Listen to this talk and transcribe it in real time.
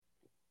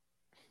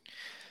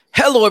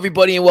Hello,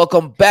 everybody, and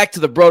welcome back to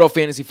the Brodo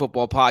Fantasy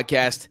Football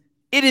Podcast.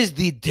 It is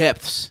the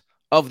depths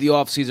of the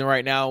offseason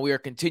right now. We are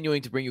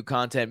continuing to bring you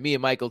content. Me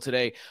and Michael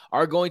today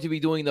are going to be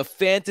doing the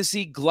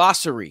fantasy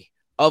glossary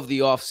of the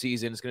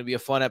offseason. It's going to be a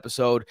fun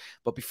episode.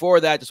 But before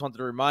that, just wanted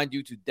to remind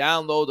you to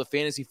download the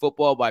Fantasy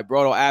Football by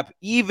Brodo app.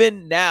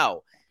 Even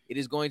now, it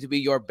is going to be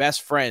your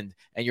best friend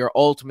and your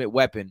ultimate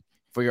weapon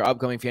for your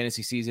upcoming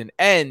fantasy season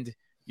and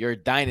your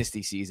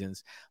dynasty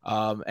seasons.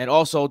 And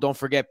also don't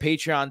forget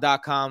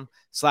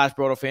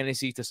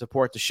patreon.com/BrotoFantasy to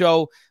support the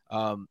show.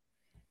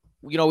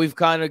 We've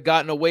kind of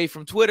gotten away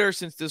from Twitter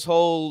since this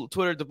whole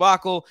Twitter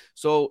debacle.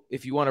 So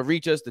if you want to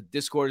reach us, the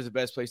Discord is the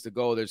best place to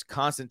go. There's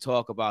constant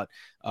talk about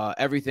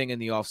everything in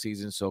the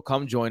offseason. So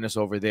come join us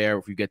over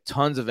there. We get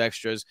tons of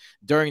extras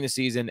during the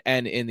season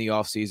and in the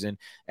offseason.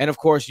 And of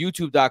course,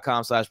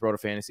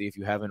 youtube.com/BrotoFantasy if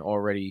you haven't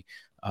already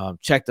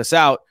checked us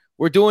out.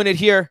 We're doing it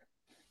here.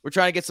 We're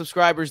trying to get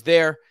subscribers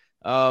there.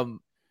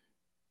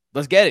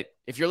 Let's get it.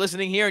 If you're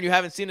listening here and you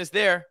haven't seen us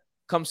there,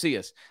 come see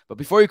us. But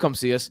before you come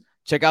see us,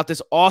 check out this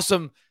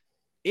awesome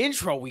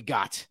intro we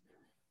got.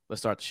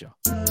 Let's start the show.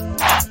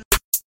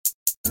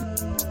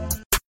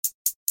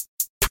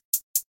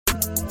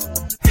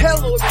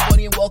 Hello,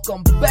 everybody, and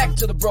welcome back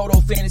to the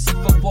Brodo Fantasy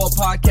Football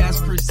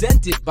Podcast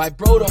presented by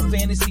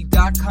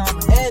BrodoFantasy.com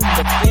and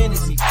the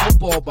Fantasy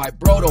Football by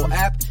Brodo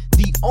app,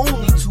 the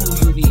only tool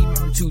you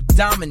need to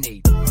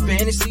dominate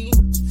fantasy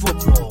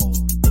football.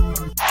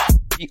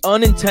 The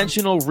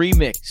unintentional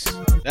remix.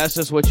 That's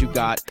just what you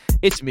got.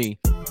 It's me,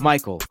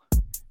 Michael.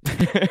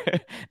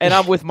 And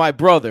I'm with my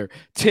brother,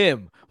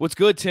 Tim. What's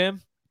good,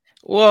 Tim?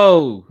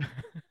 Whoa.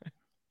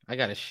 I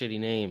got a shitty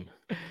name.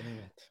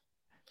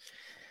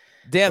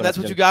 Damn, that's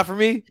what you got for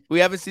me? We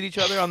haven't seen each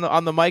other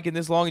on the mic in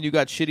this long, and you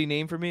got shitty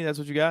name for me? That's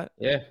what you got?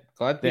 Yeah,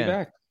 glad to be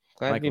back.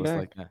 Glad to be back.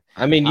 Like that.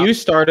 I mean, you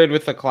started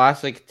with the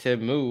classic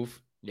Tim move.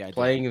 Yeah,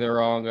 playing the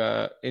wrong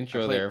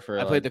intro there for.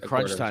 I played the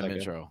crunch time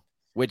intro,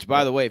 which,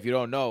 by the way, if you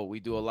don't know, we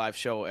do a live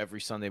show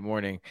every Sunday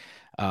morning.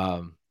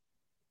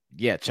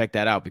 Yeah, check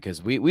that out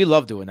because we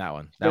love doing that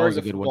one. That was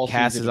a good one.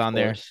 Cass is on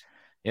there.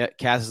 Yeah,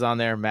 Cass is on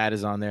there. Matt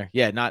is on there.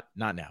 Yeah, not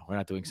now. We're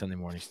not doing Sunday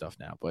morning stuff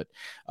now. But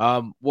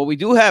what we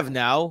do have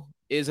now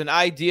is an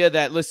idea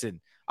that,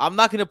 listen, I'm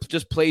not going to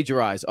just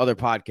plagiarize other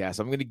podcasts.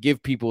 I'm going to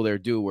give people their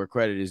due where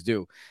credit is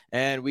due.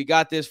 And we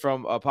got this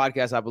from a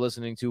podcast I've been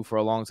listening to for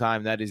a long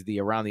time. That is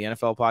the Around the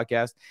NFL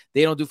podcast.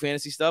 They don't do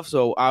fantasy stuff,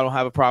 so I don't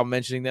have a problem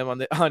mentioning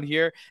them on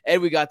here.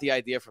 And we got the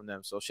idea from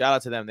them. So shout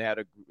out to them. They had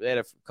a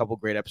couple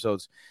great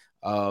episodes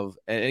and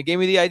it gave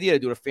me the idea to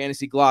do a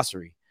fantasy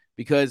glossary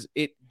because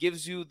it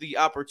gives you the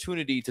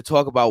opportunity to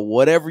talk about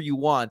whatever you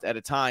want at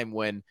a time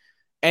when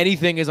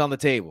anything is on the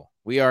table.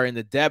 We are in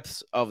the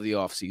depths of the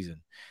offseason.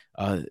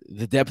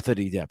 The depth of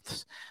the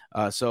depths.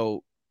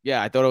 So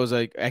yeah, I thought it was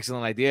an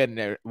excellent idea.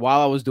 And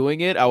while I was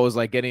doing it, I was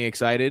like getting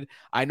excited.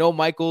 I know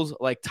Michael's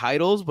like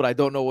titles, but I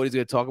don't know what he's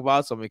going to talk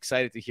about. So I'm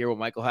excited to hear what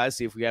Michael has.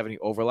 See if we have any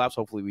overlaps.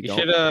 Hopefully we don't.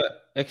 You should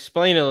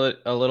explain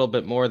a little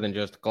bit more than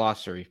just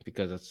glossary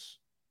because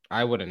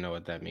I wouldn't know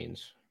what that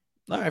means.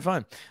 All right,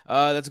 fine.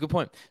 That's a good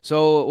point.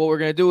 So what we're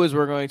going to do is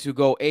we're going to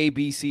go A,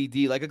 B, C,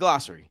 D like a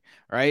glossary,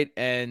 right?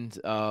 And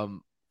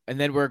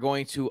then we're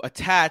going to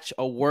attach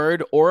a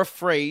word or a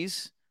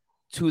phrase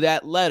to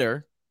that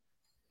letter,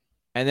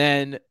 and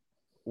then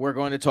we're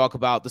going to talk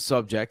about the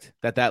subject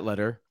that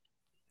letter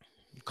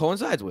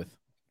coincides with.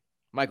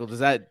 Michael, was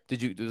that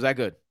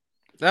good?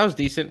 That was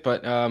decent,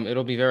 but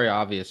it'll be very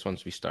obvious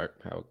once we start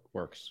how it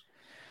works.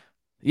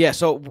 Yeah,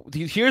 so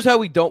here's how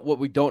what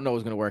we don't know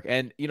is going to work.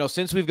 And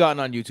since we've gotten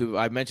on YouTube,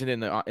 I mentioned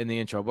in the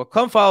intro, but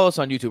come follow us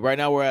on YouTube. Right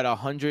now we're at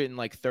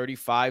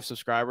 135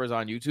 subscribers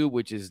on YouTube,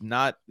 which is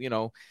not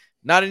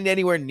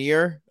anywhere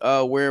near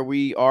where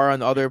we are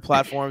on other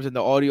platforms in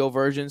the audio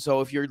version.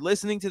 So if you're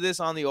listening to this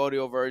on the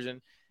audio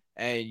version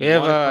and you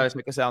want to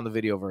check us out on the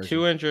video version.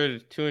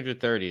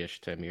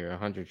 230-ish, Tim. You're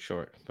 100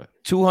 short. But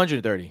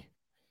 230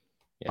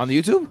 on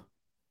the YouTube?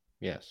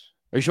 Yes.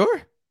 Are you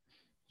sure?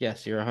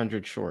 Yes, you're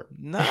 100 short.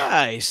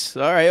 Nice.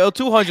 All right.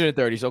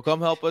 230. So come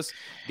help us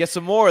get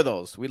some more of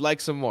those. We'd like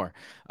some more.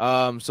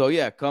 So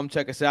yeah, come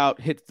check us out.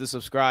 Hit the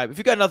subscribe. If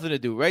you got nothing to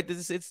do, right?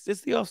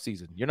 It's the off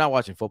season. You're not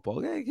watching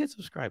football. Yeah, hit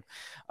subscribe.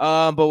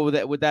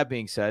 But with that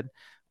being said,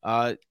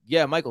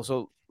 yeah, Michael.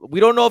 So we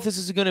don't know if this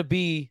is going to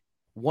be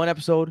one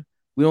episode.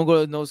 We don't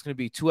know it's going to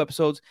be 2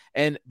 episodes.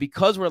 And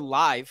because we're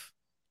live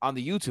on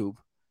the YouTube,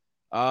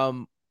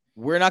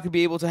 we're not going to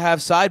be able to have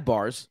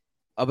sidebars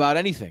about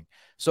anything.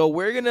 So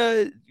we're going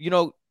to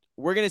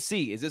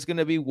see, is this going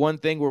to be one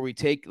thing where we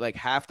take like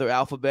half the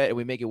alphabet and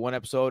we make it one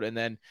episode and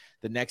then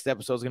the next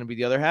episode is going to be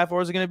the other half,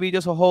 or is it going to be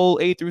just a whole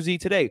A through Z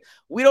today?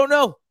 We don't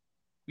know.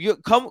 You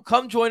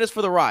come join us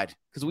for the ride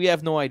because we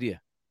have no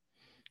idea.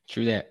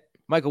 True that.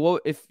 Michael,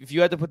 what if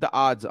you had to put the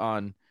odds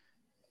on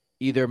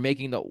either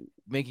making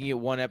it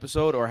one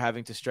episode or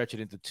having to stretch it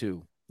into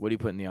 2, what are you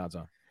putting the odds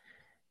on?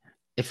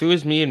 If it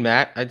was me and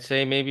Matt, I'd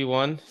say maybe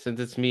 1. Since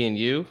it's me and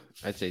you,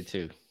 I'd say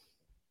 2.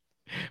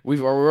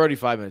 We're already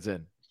 5 minutes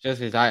in.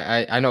 Just because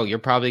I know you're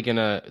probably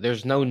gonna.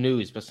 There's no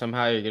news, but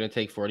somehow you're gonna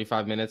take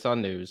 45 minutes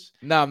on news.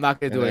 No, I'm not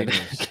gonna do any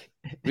news.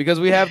 because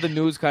we have the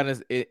news kind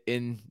of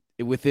in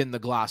within the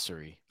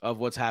glossary of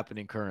what's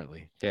happening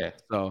currently. Yeah.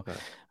 So,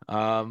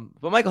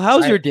 but Michael,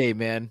 how's your day,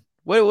 man?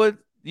 What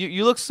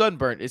you look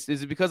sunburnt. Is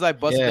it because I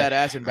busted that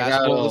ass in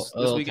basketball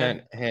this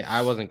weekend? Hey,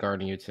 I wasn't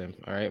guarding you, Tim.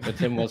 All right, but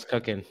Tim was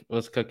cooking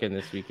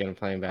this weekend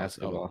playing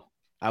basketball.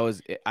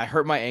 I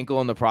hurt my ankle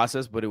in the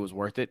process, but it was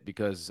worth it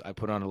because I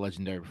put on a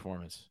legendary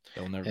performance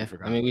that will never be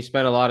forgotten. I mean, we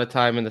spent a lot of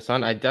time in the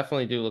sun. I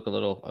definitely do look a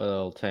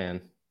little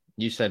tan.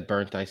 You said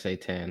burnt, I say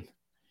tan.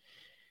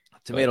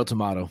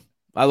 Tomato.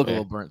 I look a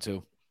little burnt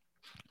too.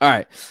 All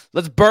right,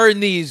 let's burn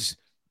these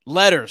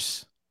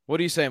letters. What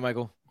do you say,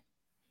 Michael?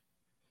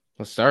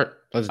 Let's start.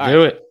 Let's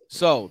do it.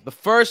 So the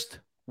first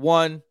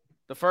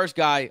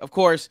guy, of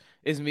course,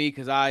 is me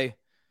because I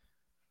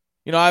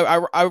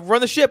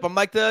run the ship. I'm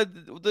like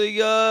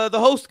the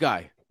host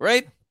guy,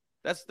 right?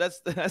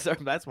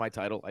 That's my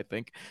title, I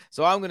think.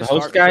 So I'm going to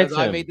start because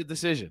I made the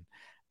decision.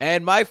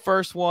 And my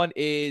first one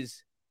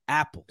is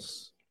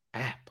apples.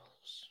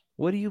 Apples.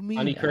 What do you mean?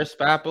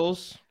 Honeycrisp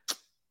apples.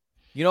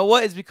 You know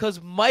what? It's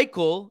because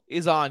Michael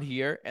is on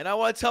here, and I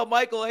want to tell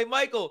Michael, hey,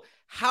 Michael,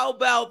 how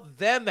about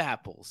them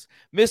apples?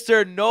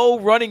 Mr. No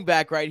running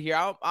back right here.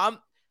 I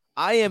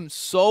am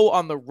so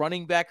on the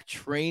running back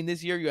train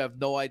this year. You have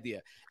no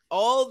idea.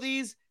 All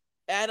these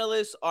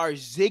analysts are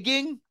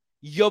zigging.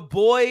 Your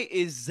boy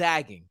is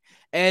zagging.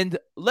 And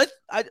look,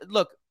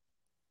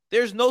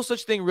 there's no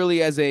such thing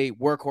really as a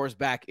workhorse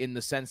back in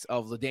the sense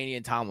of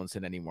LaDainian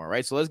Tomlinson anymore,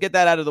 right? So let's get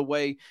that out of the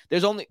way. I'm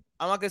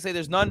not going to say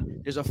there's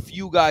none. There's a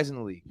few guys in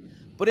the league.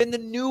 But in the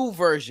new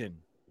version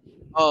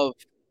of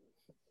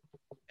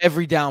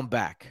every down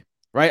back,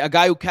 right? A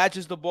guy who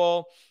catches the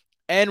ball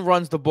and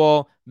runs the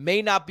ball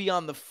may not be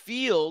on the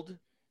field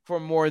for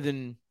more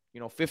than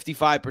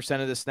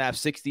 55% of the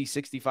snaps,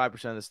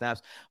 65% of the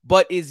snaps,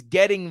 but is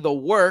getting the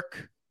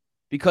work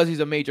because he's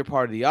a major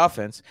part of the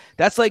offense.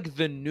 That's like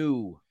the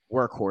new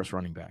workhorse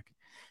running back.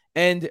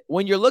 And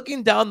when you're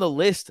looking down the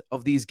list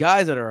of these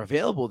guys that are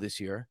available this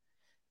year,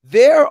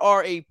 there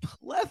are a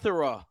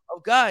plethora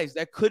of guys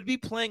that could be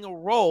playing a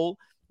role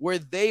where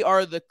they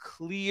are the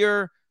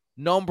clear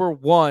number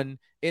one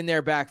in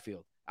their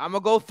backfield. I'm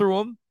going to go through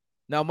them.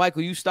 Now,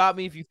 Michael, you stop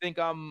me if you think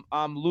I'm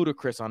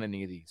ludicrous on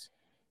any of these.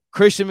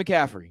 Christian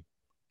McCaffrey,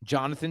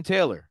 Jonathan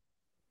Taylor,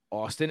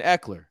 Austin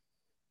Eckler,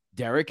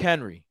 Derrick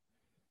Henry,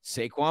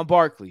 Saquon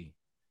Barkley,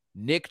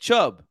 Nick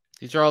Chubb.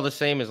 These are all the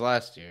same as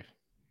last year.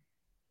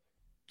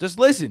 Just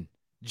listen.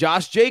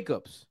 Josh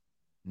Jacobs,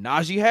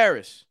 Najee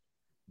Harris,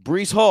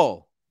 Breece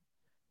Hall,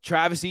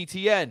 Travis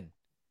Etienne,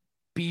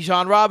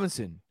 Bijan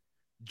Robinson,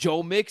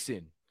 Joe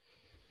Mixon,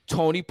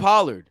 Tony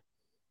Pollard,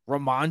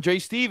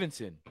 Ramondre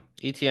Stevenson.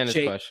 Etienne is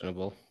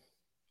questionable.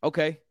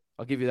 Okay,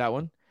 I'll give you that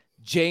one.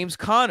 James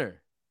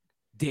Conner,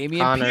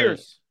 Dameon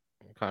Pierce.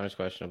 Conner's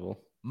questionable.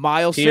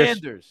 Miles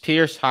Sanders.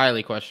 Pierce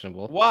highly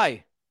questionable.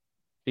 Why?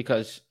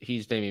 Because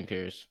he's Dameon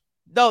Pierce.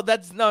 No,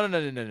 that's no.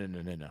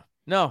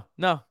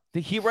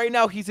 He right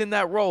now he's in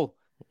that role.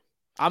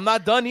 I'm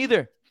not done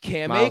either.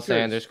 Miles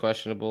Sanders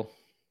questionable.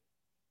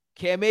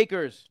 Cam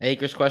Akers.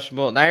 Akers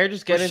questionable. Now you're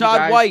just getting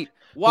Rashad White.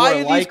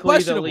 Why are these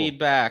questionable? To lead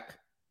back.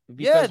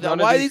 Because none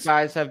of these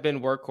guys have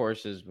been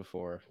workhorses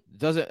before.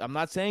 I'm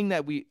not saying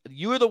that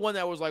you're the one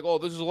that was like, oh,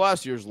 this is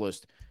last year's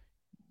list.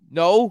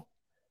 No,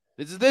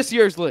 this is this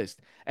year's list.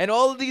 And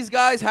all of these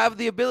guys have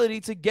the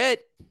ability to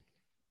get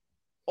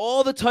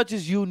all the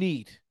touches you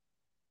need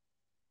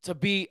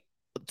to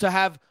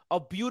have a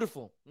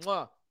beautiful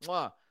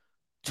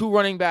two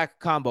running back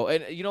combo.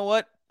 And you know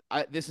what?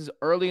 This is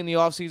early in the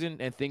offseason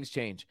and things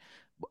change.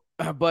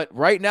 But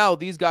right now,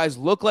 these guys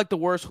look like the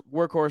worst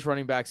workhorse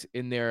running backs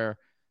in their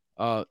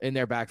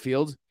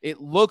backfield.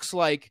 It looks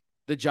like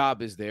the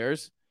job is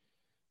theirs.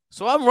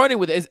 So I'm running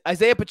with it.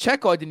 Isaiah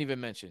Pacheco, I didn't even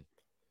mention.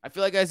 I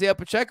feel like Isaiah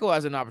Pacheco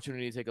has an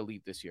opportunity to take a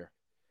leap this year.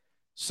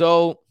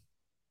 So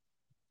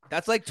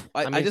that's like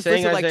I just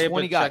listed like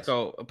 20 guys.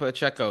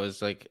 Pacheco is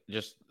like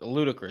just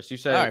ludicrous. You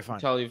said, right,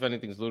 tell you if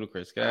anything's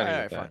ludicrous. Get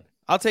out of here. Fine.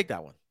 I'll take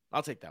that one.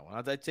 I'll take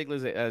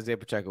Isaiah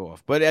Pacheco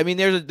off. But I mean,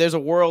 there's a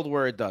world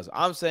where it does.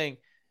 I'm saying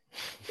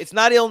it's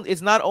not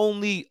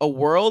only a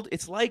world,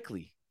 it's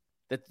likely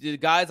that the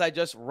guys I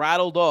just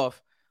rattled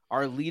off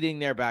are leading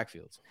their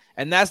backfields.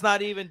 And that's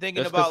not even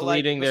thinking about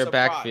leading their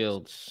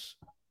backfields.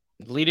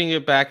 Leading your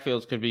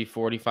backfields could be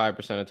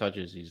 45% of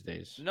touches these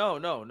days. No.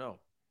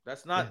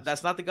 That's not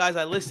the guys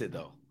I listed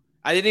though.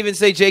 I didn't even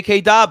say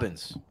J.K.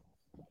 Dobbins.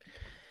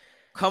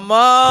 Come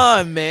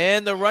on,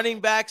 man. The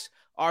running backs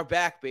are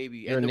back,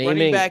 baby. And the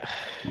running back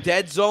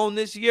dead zone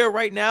this year,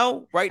 right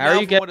now, from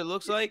what it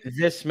looks like.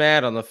 This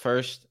mad on the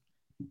first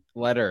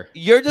letter.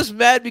 You're just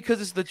mad because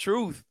it's the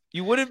truth.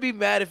 You wouldn't be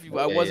mad if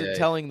I wasn't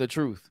telling the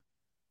truth.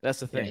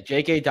 That's the thing. Yeah,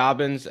 J.K.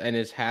 Dobbins and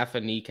his half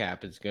a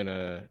kneecap is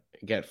gonna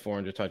get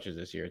 400 touches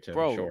this year too.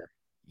 Bro, sure.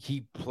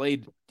 He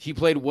played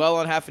well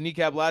on half a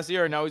kneecap last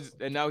year,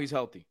 and now he's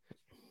healthy.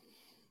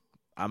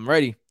 I'm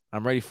ready.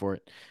 I'm ready for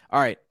it. All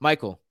right,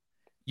 Michael,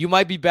 you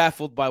might be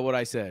baffled by what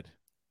I said.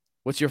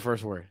 What's your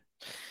first word?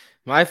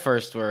 My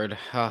first word,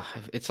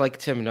 it's like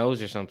Tim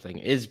knows or something,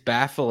 is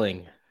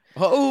baffling.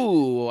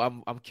 Oh,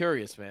 I'm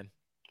curious, man.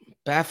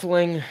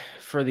 Baffling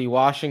for the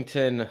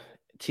Washington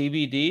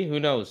TBD. Who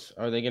knows?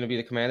 Are they going to be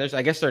the Commanders?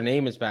 I guess their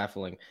name is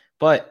baffling,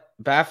 but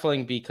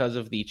baffling because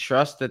of the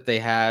trust that they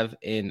have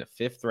in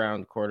fifth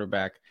round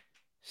quarterback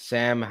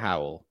Sam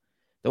Howell.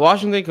 The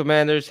Washington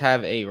Commanders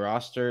have a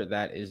roster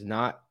that is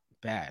not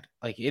bad.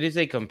 Like, it is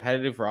a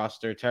competitive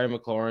roster. Terry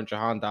McLaurin,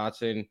 Jahan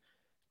Dotson,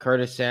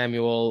 Curtis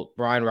Samuel,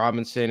 Brian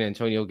Robinson,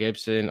 Antonio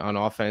Gibson on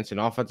offense, an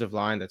offensive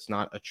line that's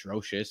not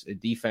atrocious, a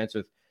defense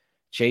with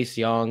Chase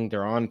Young,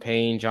 Deron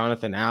Payne,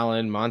 Jonathan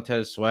Allen,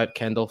 Montez Sweat,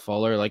 Kendall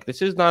Fuller. Like,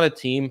 this is not a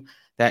team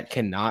that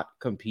cannot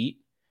compete.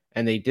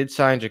 And they did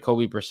sign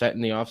Jacoby Brissett in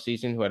the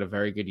offseason, who had a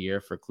very good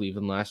year for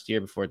Cleveland last year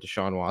before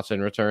Deshaun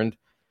Watson returned.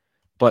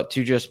 But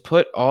to just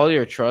put all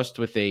your trust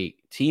with a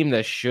team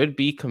that should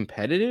be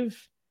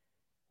competitive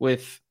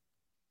with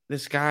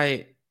this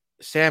guy,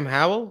 Sam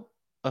Howell,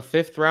 a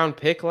fifth round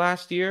pick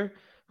last year,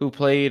 who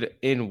played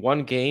in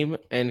one game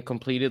and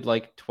completed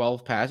like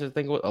 12 passes, I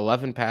think it was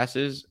 11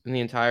 passes in the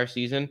entire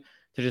season,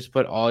 to just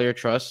put all your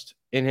trust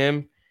in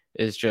him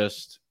is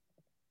just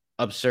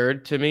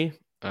absurd to me.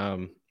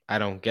 I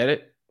don't get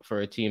it for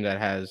a team that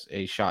has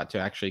a shot to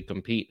actually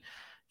compete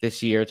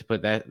this year. To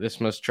put that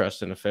this much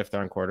trust in a fifth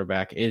round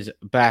quarterback is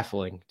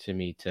baffling to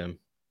me, Tim.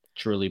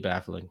 Truly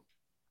baffling.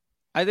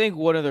 I think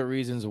one of the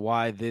reasons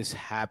why this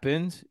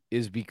happened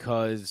is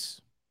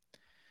because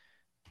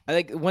I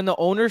think when the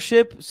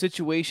ownership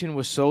situation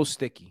was so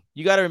sticky,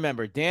 you got to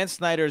remember Dan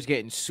Snyder is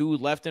getting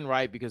sued left and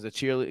right because the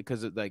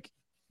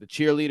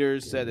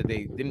cheerleaders said that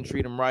they didn't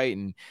treat him right,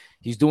 and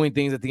he's doing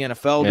things that the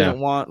NFL didn't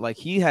want. Like,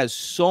 he has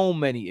so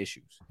many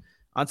issues.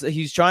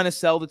 He's trying to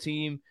sell the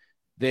team.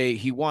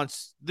 He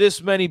wants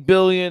this many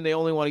billion. They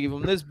only want to give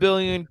him this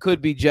billion.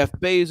 Could be Jeff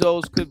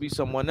Bezos. Could be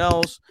someone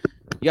else.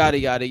 Yada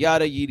yada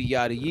yada yada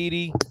yada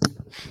yada.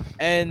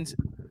 And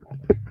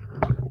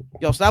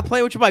yo, stop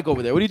playing with your mic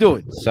over there. What are you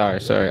doing? Sorry.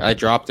 I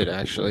dropped it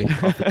actually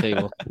off the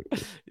table.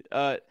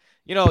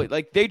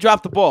 Like, they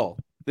dropped the ball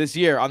this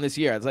year.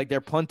 It's like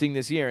they're punting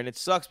this year, and it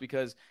sucks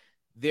because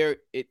their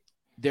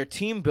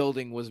team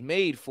building was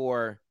made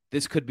for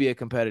this could be a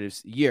competitive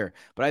year.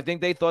 But I think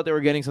they thought they were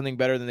getting something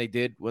better than they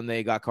did when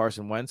they got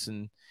Carson Wentz,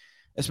 and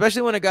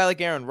especially when a guy like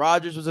Aaron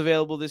Rodgers was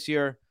available this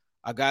year,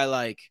 a guy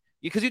like,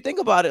 because you think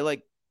about it,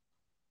 like,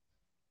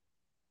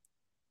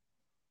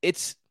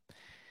 it's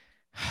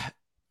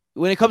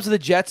when it comes to the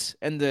Jets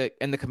and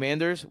the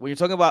Commanders, when you're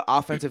talking about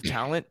offensive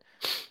talent,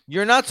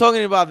 you're not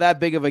talking about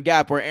that big of a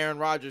gap where Aaron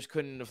Rodgers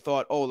couldn't have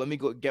thought, oh, let me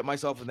go get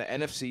myself in the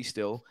NFC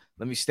still.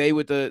 Let me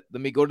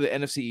go to the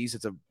NFC East.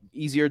 It's a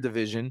easier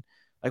division.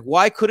 Like,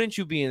 why couldn't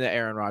you be in the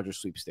Aaron Rodgers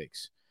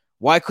sweepstakes?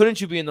 Why couldn't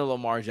you be in the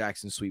Lamar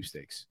Jackson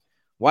sweepstakes?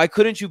 Why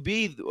couldn't you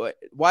trade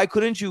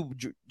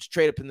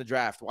up in the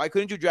draft? Why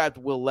couldn't you draft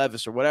Will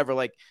Levis or whatever?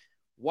 Like,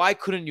 why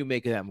couldn't you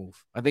make that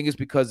move? I think it's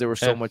because there were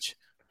so much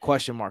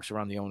question marks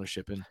around the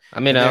ownership, and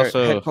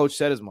head coach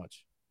said as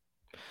much.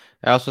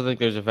 I also think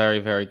there's a very,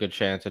 very good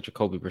chance that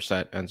Jacoby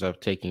Brissett ends up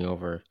taking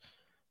over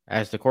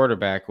as the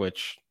quarterback,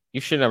 which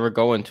you should never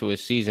go into a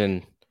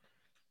season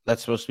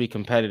that's supposed to be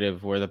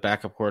competitive where the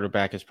backup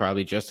quarterback is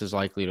probably just as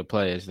likely to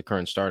play as the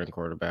current starting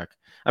quarterback.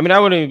 I mean, I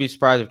wouldn't even be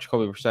surprised if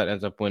Jacoby Brissett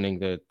ends up winning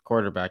the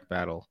quarterback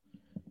battle.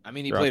 I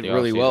mean, he played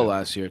really well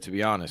last year, to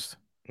be honest.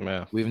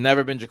 Yeah. We've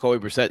never been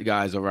Jacoby Brissett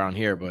guys around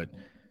here, but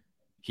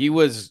he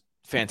was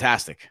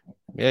fantastic.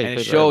 Yeah, and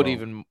it showed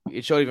even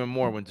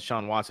more when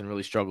Deshaun Watson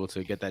really struggled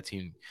to get that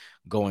team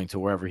going to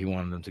wherever he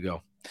wanted them to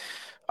go.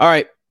 All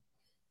right.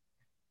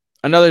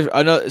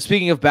 Another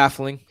speaking of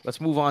baffling, let's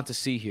move on to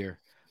C here.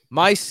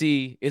 My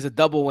C is a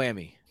double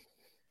whammy.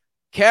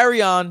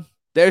 Carry on.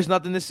 There's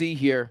nothing to see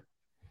here.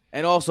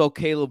 And also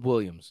Caleb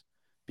Williams,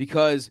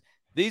 because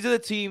these are the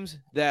teams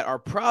that are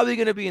probably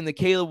going to be in the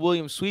Caleb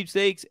Williams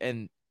sweepstakes,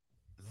 and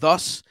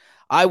thus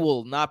I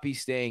will not be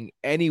staying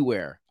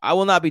anywhere. I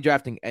will not be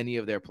drafting any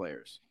of their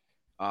players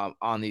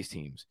on these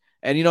teams.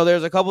 And,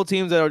 there's a couple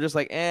teams that are just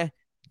like,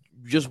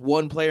 just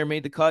one player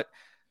made the cut.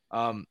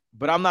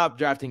 But I'm not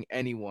drafting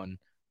anyone.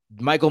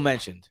 Michael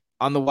mentioned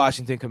on the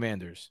Washington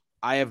Commanders,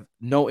 I have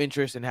no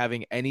interest in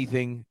having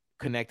anything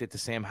connected to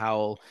Sam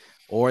Howell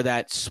or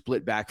that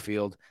split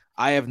backfield.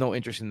 I have no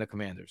interest in the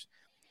Commanders.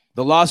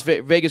 The Las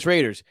Vegas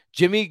Raiders,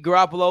 Jimmy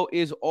Garoppolo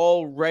is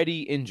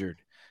already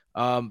injured.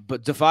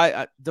 But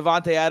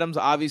Devontae Adams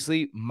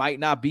obviously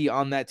might not be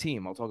on that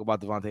team. I'll talk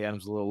about Devontae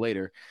Adams a little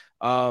later.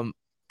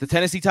 The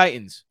Tennessee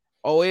Titans.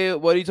 Oh, wait,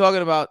 what are you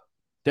talking about?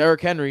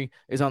 Derrick Henry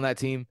is on that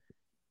team.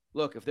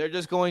 Look, if they're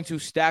just going to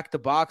stack the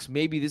box,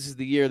 maybe this is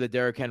the year that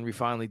Derrick Henry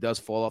finally does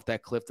fall off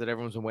that cliff that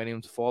everyone's been waiting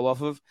him to fall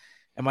off of.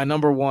 And my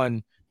number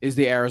one is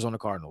the Arizona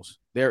Cardinals.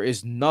 There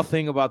is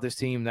nothing about this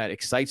team that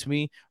excites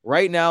me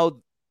right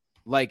now.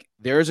 Like,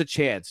 there is a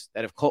chance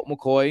that if Colt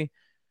McCoy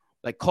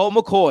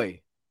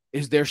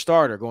is their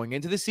starter going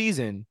into the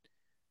season,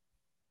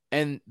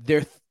 and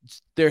their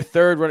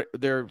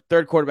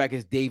third quarterback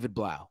is David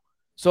Blau.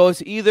 So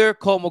it's either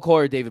Colt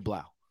McCoy or David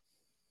Blau.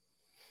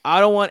 I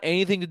don't want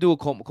anything to do with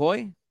Colt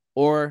McCoy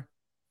or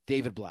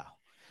David Blau.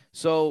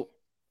 So,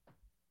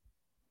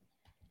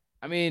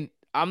 I mean,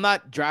 I'm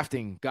not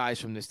drafting guys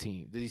from this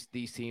team,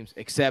 these teams,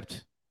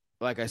 except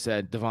like I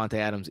said, Devontae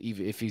Adams,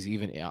 even if he's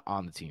even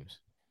on the teams.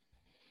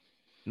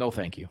 No,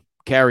 thank you.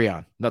 Carry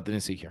on. Nothing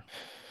to see here.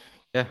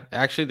 Yeah,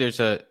 actually, there's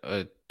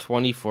a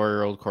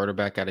 24-year-old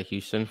quarterback out of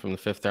Houston from the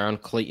 5th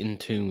round, Clayton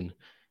Tune.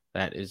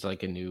 That is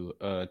like a new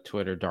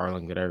Twitter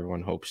darling that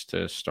everyone hopes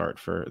to start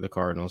for the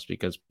Cardinals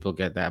because people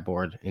get that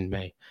bored in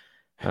May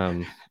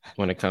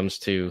when it comes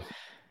to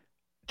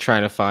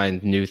trying to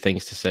find new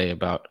things to say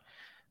about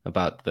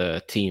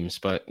the teams.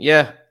 But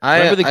yeah,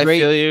 I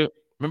feel you.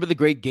 Remember the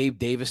great Gabe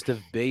Davis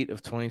debate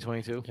of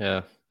 2022?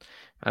 Yeah,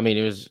 I mean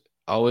it was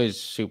always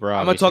super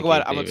I'm obvious. gonna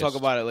talk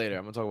about it later.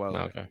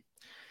 Okay.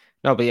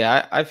 No, but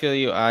yeah, I feel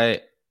you.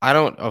 I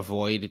don't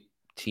avoid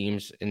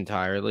teams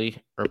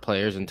entirely or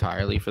players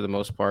entirely for the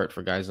most part.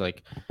 For guys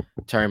like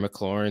Terry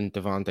McLaurin,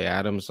 Devontae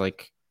Adams,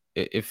 like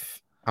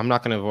if I'm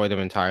not going to avoid them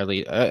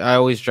entirely, I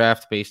always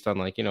draft based on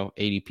like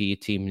ADP,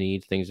 team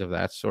need, things of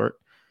that sort.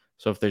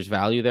 So if there's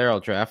value there,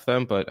 I'll draft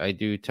them. But I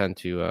do tend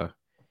to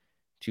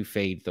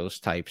fade those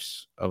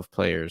types of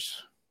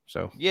players.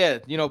 So yeah,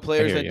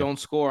 players that don't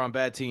score on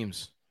bad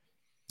teams.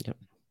 Yep.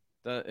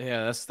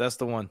 That's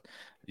the one.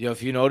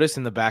 If you notice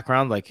in the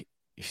background, like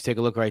if you take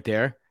a look right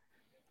there,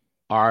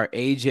 are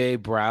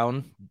AJ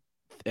Brown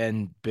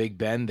and Big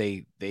Ben,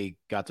 they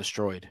got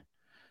destroyed.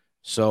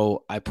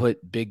 So I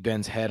put Big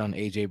Ben's head on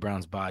AJ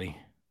Brown's body.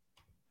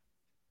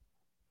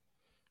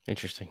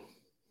 Interesting.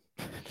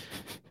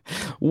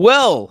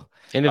 Well,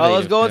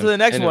 let's go into the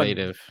next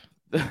one.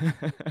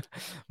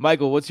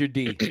 Michael, what's your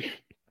D?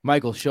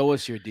 Michael, show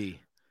us your D.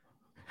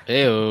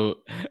 Ew.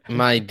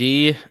 My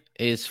D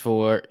is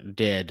for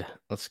dead.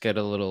 Let's get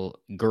a little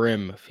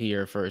grim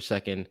here for a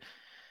second.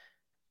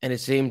 And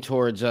it's aimed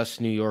towards us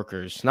New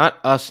Yorkers. Not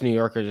us New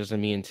Yorkers as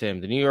in me and Tim.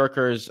 The New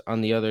Yorkers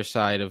on the other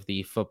side of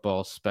the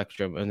football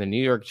spectrum and the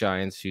New York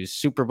Giants, whose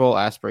Super Bowl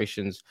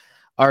aspirations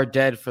are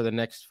dead for the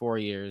next 4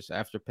 years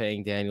after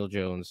paying Daniel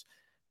Jones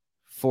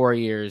 4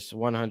 years,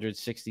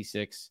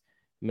 $166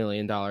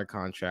 million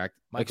contract.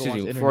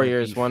 Michael 4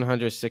 years,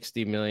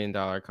 $160 million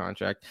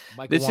contract.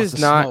 Michael this is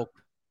not smoke.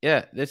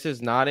 Yeah, this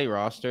is not a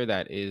roster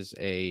that is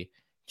a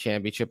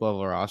championship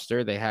level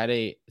roster. They had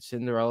a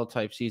Cinderella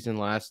type season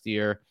last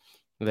year.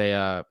 They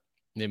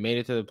made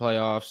it to the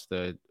playoffs.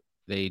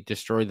 They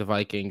destroyed the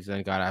Vikings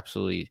and got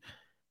absolutely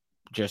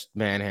just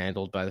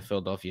manhandled by the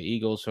Philadelphia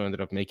Eagles, who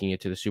ended up making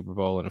it to the Super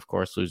Bowl and, of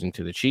course, losing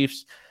to the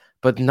Chiefs.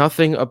 But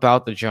nothing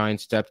about the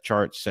Giants' depth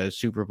chart says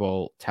Super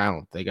Bowl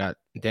talent. They got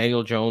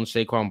Daniel Jones,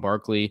 Saquon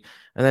Barkley,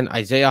 and then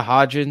Isaiah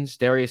Hodgins,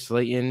 Darius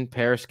Slayton,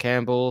 Paris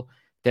Campbell,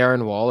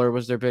 Darren Waller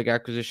was their big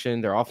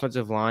acquisition. Their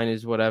offensive line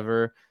is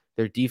whatever.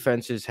 Their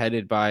defense is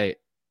headed by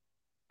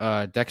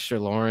Dexter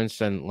Lawrence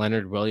and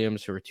Leonard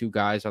Williams, who are two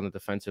guys on the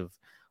defensive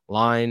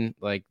line.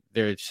 Like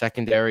their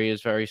secondary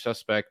is very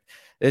suspect.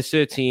 This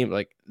is a team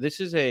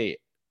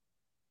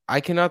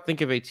I cannot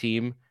think of a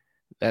team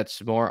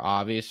that's more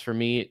obvious for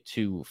me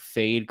to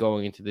fade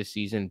going into this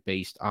season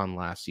based on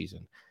last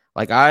season.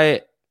 Like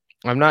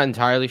I'm not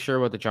entirely sure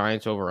what the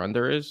Giants over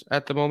under is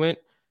at the moment,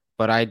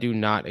 but I do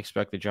not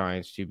expect the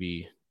Giants to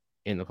be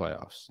in the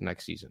playoffs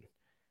next season.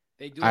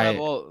 They do have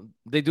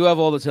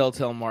all the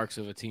telltale marks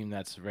of a team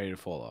that's ready to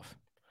fall off.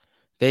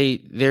 They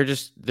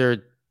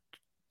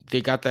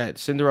got that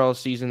Cinderella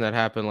season that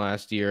happened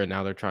last year, and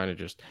now they're trying to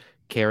just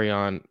carry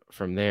on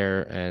from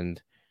there.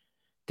 And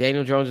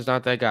Daniel Jones is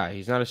not that guy.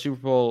 He's not a Super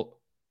Bowl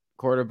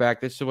quarterback.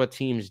 This is what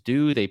teams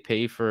do. They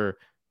pay for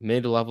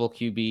mid-level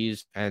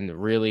QBs and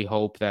really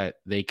hope that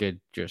they could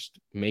just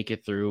make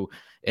it through.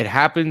 It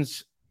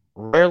happens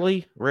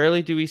rarely.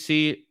 Rarely do we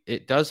see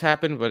it does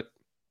happen, but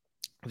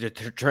the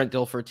Trent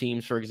Dilfer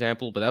teams, for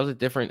example, but that was a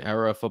different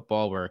era of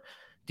football where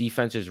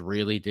defenses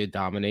really did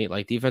dominate.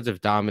 Like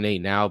defensive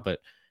dominate now, but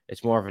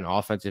it's more of an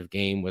offensive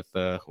game with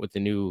the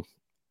new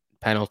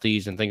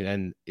penalties and things.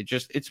 And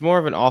it's more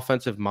of an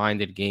offensive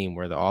minded game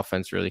where the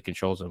offense really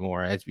controls it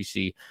more, as we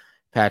see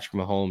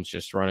Patrick Mahomes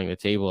just running the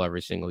table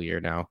every single year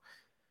now.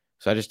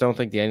 So I just don't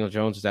think Daniel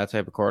Jones is that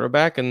type of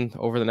quarterback. And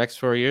over the next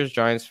 4 years,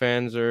 Giants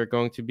fans are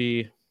going to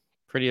be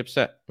pretty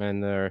upset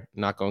and they're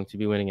not going to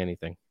be winning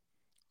anything.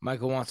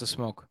 Michael wants to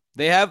smoke.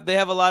 They have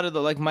a lot of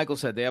like Michael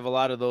said, they have a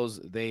lot of those.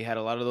 They had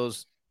a lot of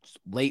those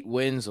late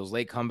wins, those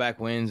late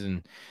comeback wins.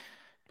 And,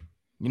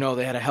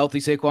 they had a healthy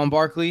Saquon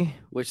Barkley,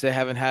 which they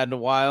haven't had in a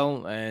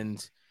while.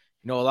 And,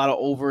 a lot of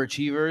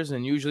overachievers.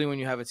 And usually when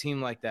you have a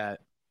team like that,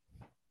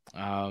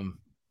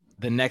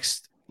 the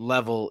next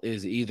level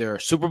is either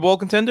Super Bowl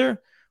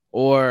contender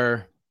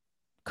or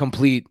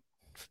complete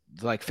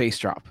like face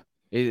drop.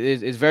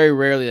 It's very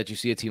rarely that you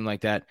see a team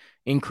like that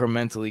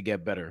incrementally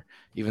get better,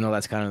 even though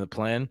that's kind of the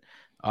plan.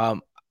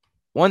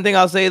 One thing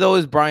I'll say, though,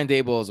 is Brian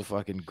Daboll is a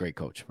fucking great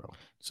coach, bro.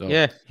 So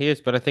yeah, he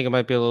is, but I think it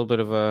might be a little bit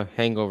of a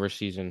hangover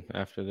season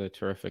after the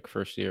terrific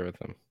first year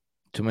with him.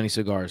 Too many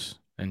cigars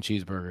and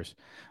cheeseburgers.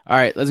 All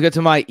right, let's get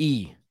to my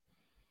E.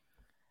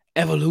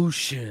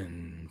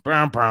 Evolution.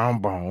 Boom,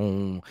 boom,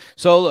 boom.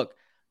 So, look,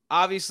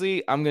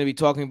 obviously, I'm going to be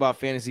talking about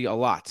fantasy a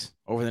lot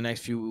over the next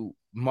few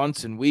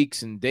months and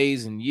weeks and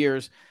days and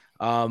years.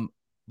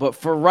 But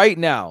for right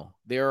now,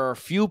 there are a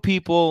few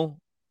people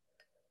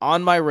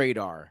on my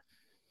radar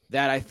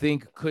that I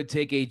think could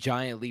take a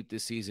giant leap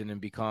this season and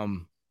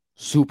become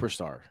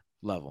superstar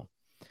level.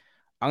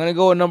 I'm going to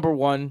go at number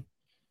 1,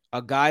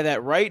 a guy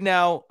that right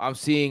now I'm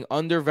seeing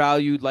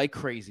undervalued like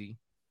crazy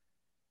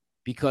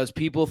because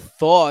people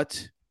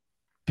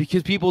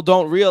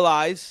don't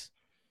realize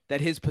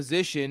that his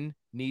position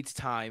needs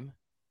time.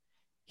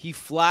 He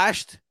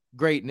flashed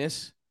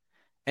greatness,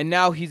 and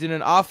now he's in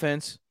an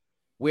offense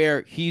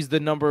where he's the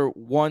number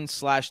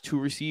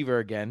 1/2 receiver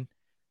again.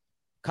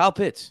 Kyle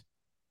Pitts.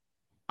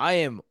 I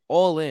am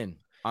all in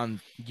on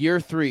year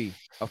 3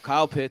 of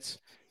Kyle Pitts.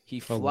 He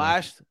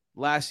flashed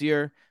last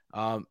year.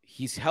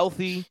 He's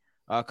healthy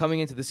coming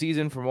into the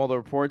season from all the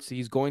reports.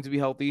 He's going to be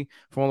healthy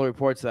from all the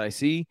reports that I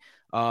see.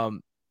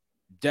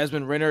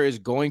 Desmond Ridder is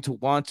going to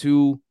want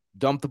to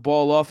dump the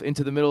ball off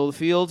into the middle of the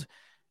field,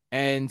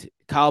 and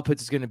Kyle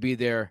Pitts is going to be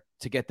there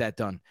to get that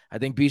done. I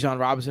think Bijan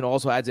Robinson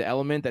also adds an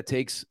element that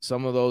takes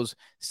some of those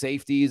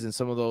safeties and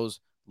some of those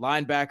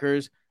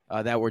linebackers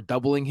that were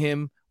doubling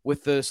him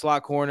with the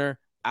slot corner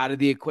out of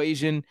the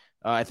equation.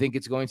 I think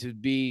it's going to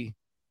be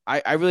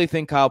I really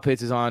think Kyle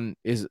Pitts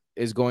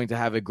is going to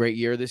have a great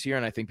year this year,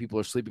 and I think people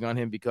are sleeping on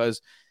him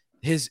because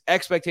his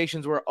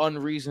expectations were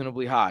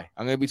unreasonably high.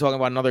 I'm going to be talking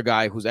about another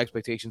guy whose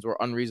expectations were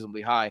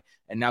unreasonably high,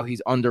 and now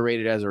he's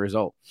underrated as a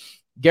result.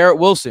 Garrett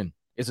Wilson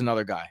is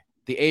another guy.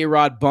 The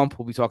A-Rod bump,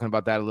 we'll be talking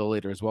about that a little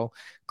later as well.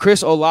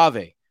 Chris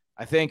Olave.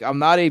 I think I'm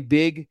not a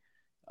big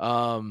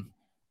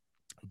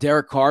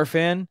Derek Carr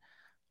fan,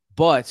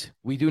 but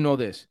we do know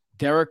this.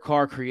 Derek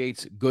Carr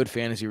creates good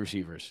fantasy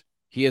receivers.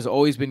 He has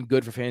always been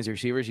good for fantasy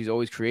receivers. He's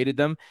always created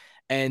them,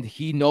 and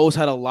he knows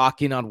how to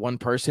lock in on one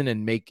person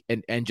and make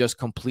and just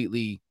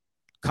completely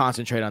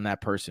concentrate on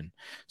that person.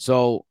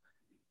 So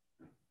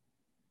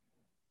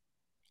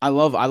I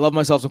love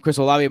myself some Chris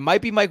Olave. It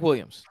might be Mike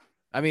Williams.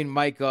 I mean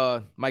Mike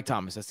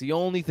Thomas. That's the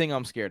only thing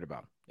I'm scared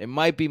about. It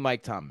might be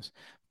Mike Thomas,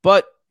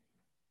 but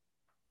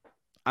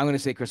I'm going to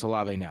say Chris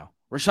Olave now.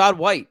 Rachaad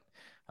White.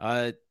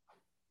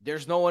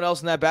 There's no one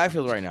else in that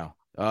backfield right now.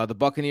 The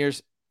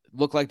Buccaneers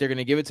look like they're going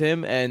to give it to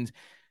him, and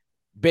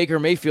Baker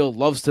Mayfield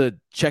loves to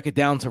check it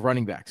down to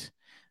running backs.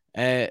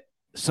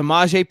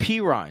 Samaje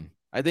Perine.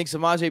 I think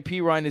Samaje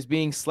Perine is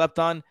being slept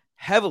on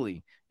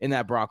heavily in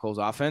that Broncos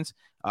offense.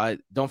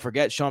 Don't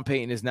forget, Sean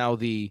Payton is now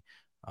the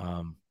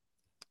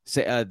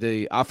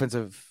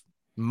offensive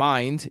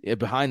mind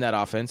behind that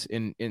offense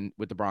in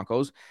with the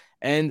Broncos.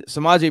 And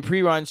Samaje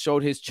Perine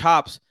showed his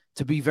chops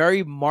to be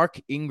very Mark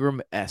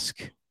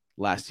Ingram-esque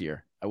last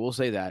year. I will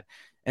say that.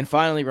 And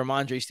finally,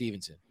 Ramondre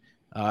Stevenson.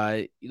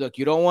 Look,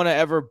 you don't want to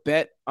ever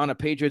bet on a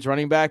Patriots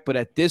running back, but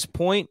at this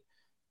point,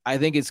 I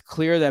think it's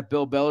clear that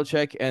Bill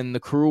Belichick and the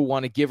crew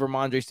want to give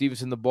Ramondre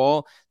Stevenson the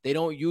ball. They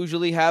don't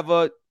usually have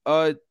a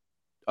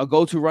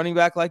go-to running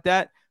back like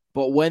that,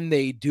 but when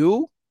they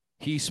do,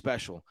 he's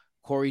special.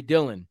 Corey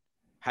Dillon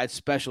had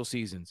special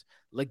seasons.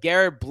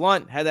 LeGarrette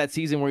Blount had that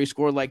season where he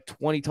scored like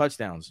 20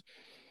 touchdowns.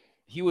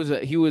 He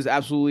was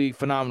absolutely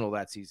phenomenal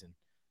that season.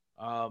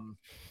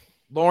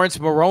 Lawrence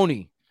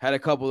Maroney had a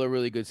couple of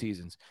really good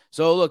seasons.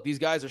 So, look, these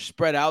guys are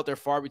spread out. They're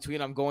far between.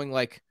 I'm going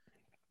like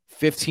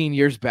 15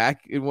 years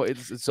back.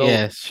 So,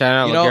 yeah,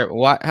 shout out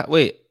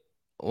LeGarrette.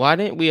 Why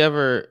didn't we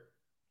ever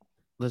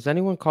 – does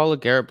anyone call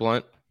LeGarrette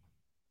Blount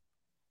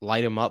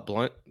Light Him Up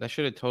Blunt? That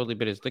should have totally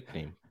been his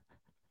nickname.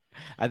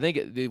 I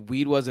think the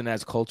weed wasn't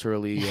as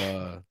culturally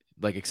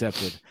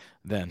accepted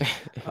then.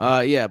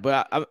 Yeah,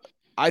 but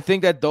I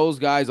think that those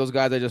guys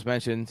I just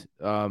mentioned,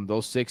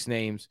 those 6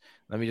 names,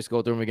 let me just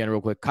go through them again real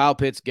quick. Kyle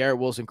Pitts, Garrett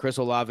Wilson, Chris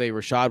Olave,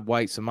 Rachaad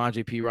White,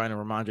 Samaje Perine, and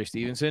Ramondre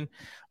Stevenson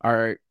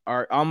are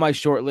on my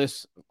short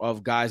list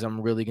of guys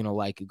I'm really going to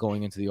like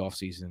going into the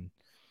offseason,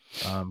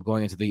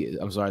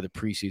 the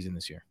preseason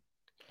this year.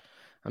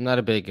 I'm not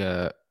a big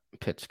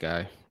Pitts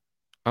guy.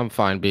 I'm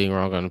fine being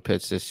wrong on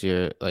Pitts this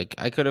year. Like,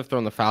 I could have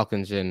thrown the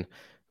Falcons in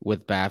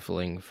with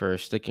baffling for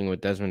sticking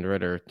with Desmond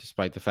Ridder,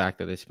 despite the fact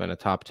that they spent a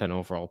top 10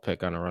 overall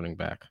pick on a running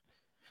back.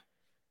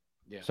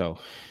 Yeah. So,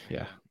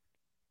 yeah.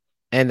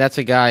 And that's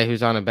a guy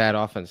who's on a bad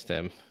offense,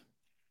 Tim.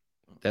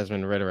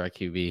 Desmond Ridder at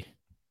QB.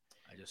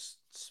 I just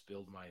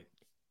spilled my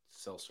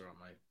seltzer on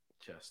my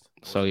chest.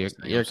 So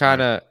you're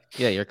kind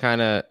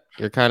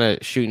of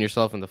shooting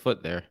yourself in the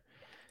foot there.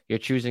 You're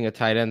choosing a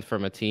tight end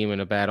from a team in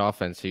a bad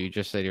offense, so you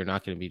just said you're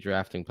not going to be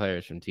drafting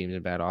players from teams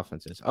in bad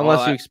offenses,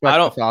 unless you expect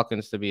the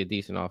Falcons to be a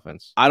decent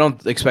offense. I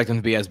don't expect them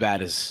to be as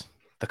bad as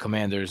the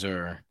Commanders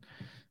or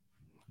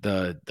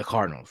the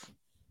Cardinals.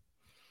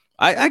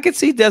 I could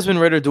see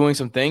Desmond Ridder doing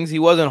some things. He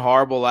wasn't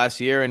horrible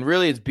last year, and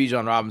really it's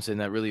Bijan Robinson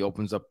that really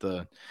opens up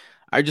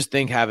I just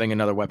think having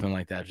another weapon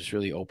like that just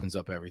really opens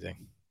up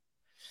everything.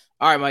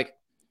 All right, Mike,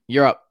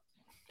 you're up.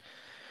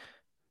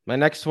 My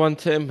next one,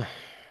 Tim,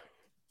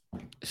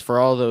 is for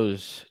all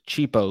those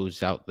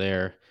cheapos out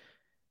there.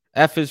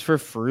 F is for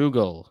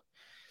frugal.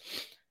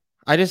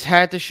 I just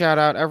had to shout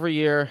out every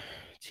year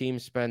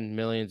teams spend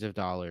millions of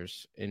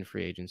dollars in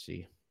free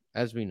agency.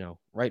 As we know,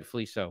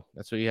 rightfully so.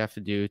 That's what you have to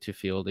do to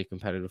field a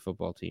competitive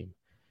football team.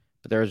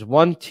 But there's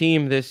one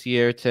team this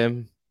year,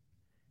 Tim,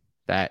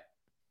 that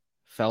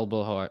fell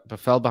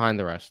behind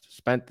the rest.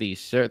 Spent the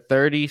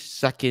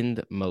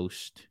 32nd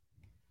most.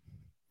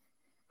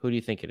 Who do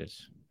you think it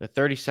is? The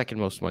 32nd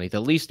most money, the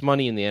least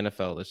money in the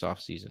NFL this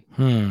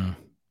offseason.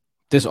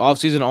 This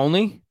offseason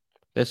only?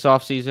 This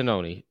offseason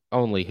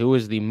only. Who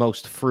is the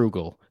most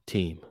frugal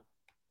team?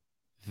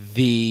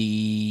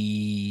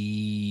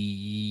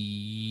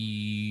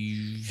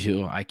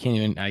 I can't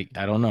even. I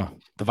don't know.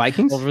 The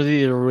Vikings?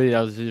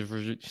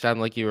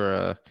 Sound like you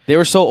were. They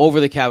were so over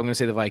the cap. I'm gonna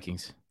say the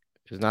Vikings.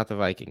 It's not the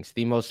Vikings.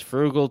 The most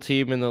frugal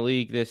team in the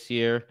league this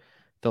year,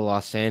 the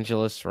Los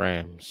Angeles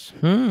Rams.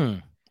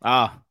 They're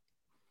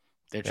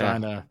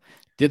trying to.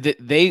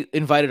 They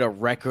invited a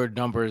record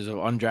numbers of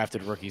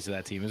undrafted rookies to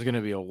that team. It's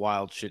gonna be a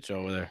wild shit show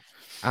over there.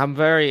 I'm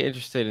very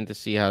interested in to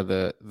see how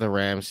the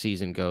Rams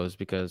season goes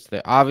because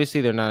they're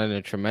not in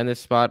a tremendous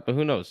spot, but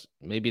who knows?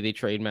 Maybe they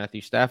trade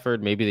Matthew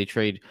Stafford. Maybe they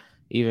trade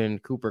even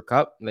Cooper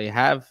Kupp.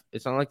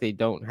 It's not like they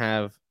don't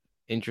have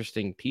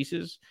interesting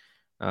pieces,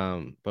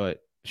 but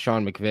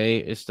Sean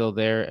McVay is still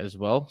there as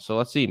well. So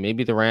let's see.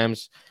 Maybe the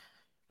Rams,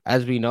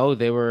 as we know,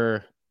 they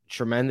were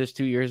tremendous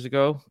 2 years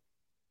ago,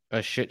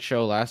 a shit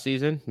show last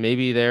season.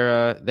 Maybe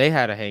they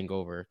had a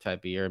hangover type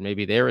of year, and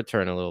maybe they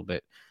return a little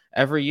bit.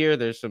 Every year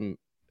there's some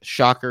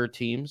shocker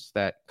teams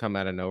that come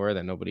out of nowhere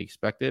that nobody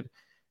expected,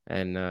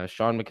 and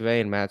Sean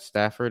McVay and Matt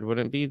Stafford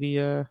wouldn't be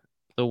the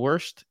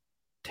worst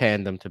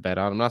tandem to bet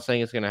on. I'm not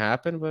saying it's going to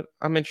happen, but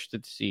I'm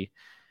interested to see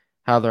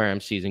how the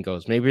Rams season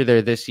goes. Maybe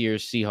they're this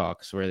year's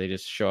Seahawks, where they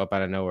just show up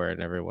out of nowhere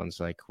and everyone's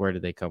like, where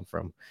did they come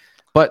from?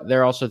 But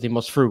they're also the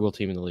most frugal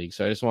team in the league.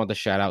 So I just wanted to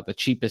shout out the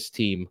cheapest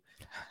team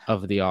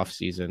of the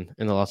offseason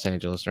in the Los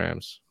Angeles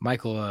Rams.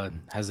 Michael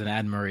has an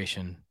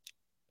admiration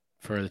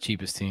for the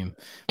cheapest team.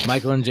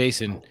 Michael and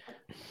Jason,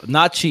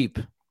 not cheap,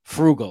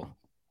 frugal.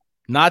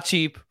 Not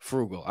cheap,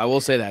 frugal. I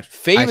will say that.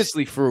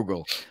 Famously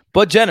frugal,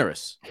 but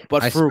generous,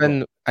 but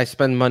frugal. I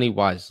spend money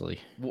wisely.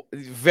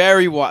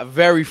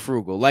 Very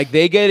frugal. Like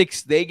they get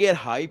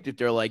hyped if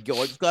they're like, yo,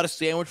 I just got a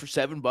sandwich for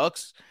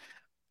 $7.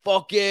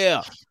 Fuck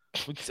yeah.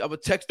 I'm gonna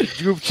text the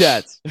group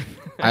chats.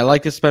 I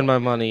like to spend my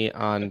money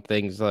on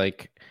things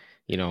like,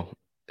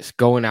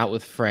 going out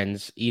with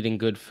friends, eating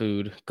good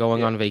food,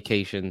 going on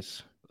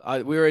vacations.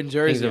 We were in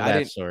Jersey. Things of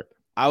that sort.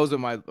 I was with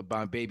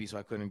my baby, so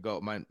I couldn't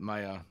go.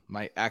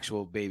 My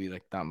actual baby,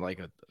 like not like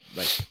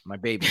my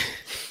baby.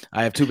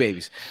 I have two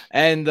babies,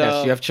 and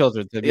yes, you have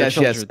children.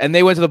 Yes. And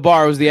they went to the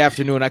bar. It was the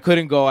afternoon. I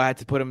couldn't go. I had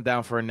to put him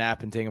down for a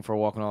nap and take him for a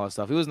walk and all that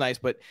stuff. It was nice,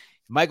 but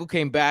Michael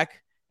came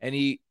back and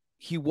he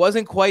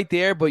wasn't quite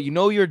there. But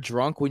you're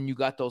drunk when you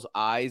got those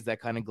eyes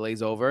that kind of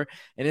glaze over,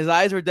 and his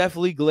eyes were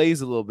definitely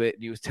glazed a little bit.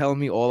 And he was telling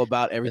me all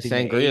about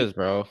everything, the sangrias,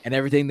 bro, and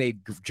everything they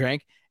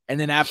drank. And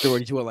then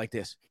afterwards, he went like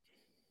this.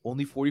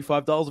 Only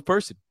 $45 a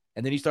person.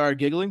 And then he started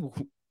giggling.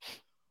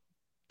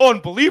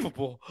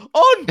 Unbelievable.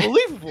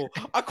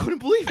 I couldn't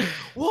believe it.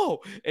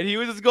 Whoa. And he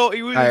was just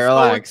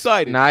so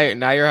excited. Now you're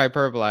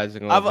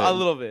hyperbolizing a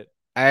little bit.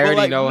 I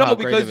already know how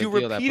because you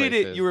repeated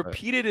it. You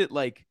repeated it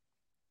like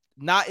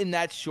not in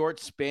that short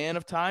span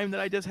of time that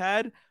I just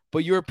had, but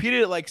you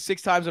repeated it like 6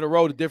 times in a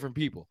row to different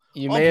people.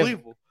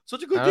 Unbelievable.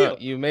 Such a good deal.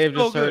 You may have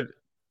just heard.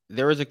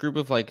 There was a group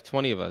of like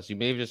 20 of us. You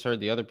may have just heard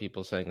the other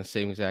people saying the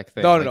same exact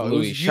thing. No.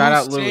 Louis. Shout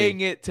out Louis.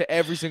 Saying it to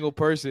every single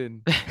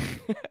person.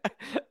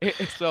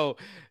 so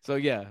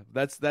yeah,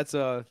 that's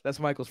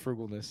Michael's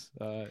frugalness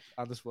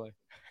on display.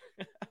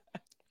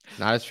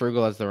 Not as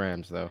frugal as the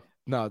Rams, though.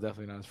 No,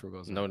 definitely not as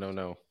frugal as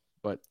No.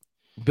 But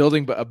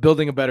building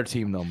a better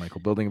team, though, Michael.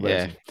 Building a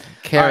better team.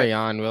 Carry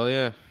on, will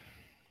you?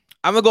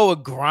 I'm gonna go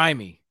with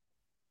grimy.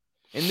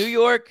 In New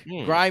York,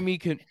 grimy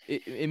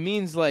it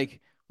means like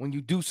when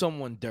you do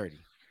someone dirty.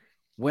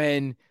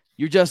 When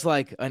you're just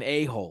like an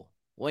a-hole,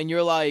 when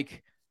you're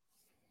like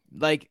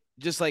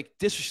just like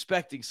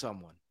disrespecting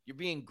someone, you're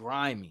being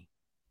grimy,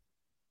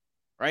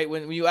 right?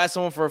 When you ask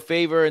someone for a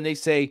favor and they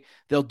say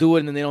they'll do it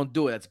and then they don't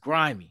do it, that's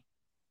grimy.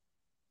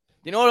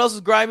 You know what else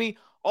is grimy?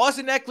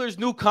 Austin Eckler's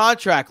new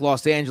contract,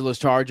 Los Angeles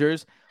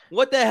Chargers.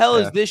 What the hell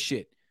is this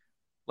shit?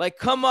 Like,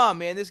 come on,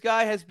 man. This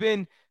guy has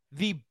been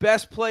the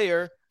best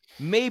player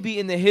maybe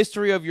in the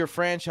history of your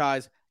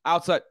franchise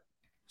outside.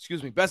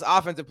 Excuse me, best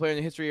offensive player in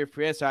the history of your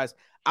franchise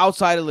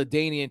outside of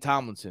LaDainian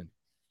Tomlinson.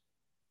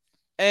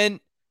 And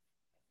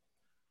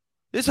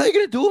this is how you're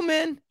going to do it,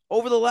 man.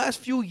 Over the last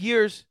few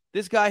years,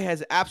 this guy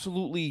has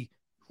absolutely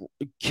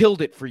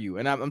killed it for you.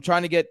 And I'm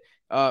trying to get,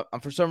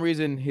 for some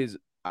reason, his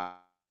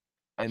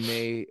and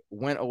they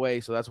went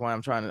away. So that's why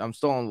I'm stalling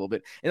a little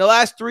bit. In the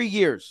last 3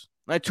 years,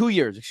 2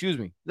 years, excuse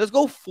me. Let's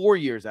go 4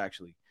 years,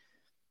 actually.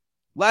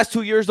 Last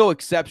 2 years, though,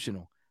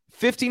 exceptional.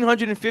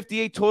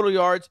 1,558 total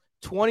yards,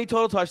 20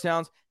 total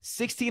touchdowns,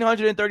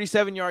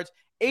 1,637 yards,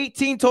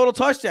 18 total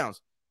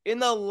touchdowns in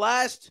the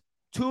last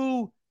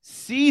 2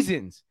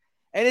 seasons.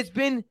 And it's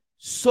been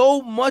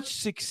so much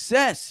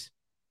success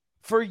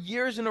for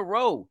years in a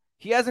row.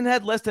 He hasn't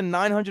had less than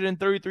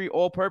 933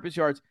 all-purpose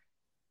yards,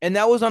 and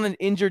that was on an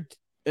injured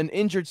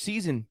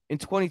season in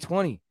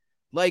 2020.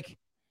 Like,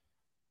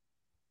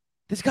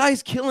 this guy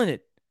is killing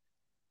it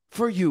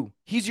for you.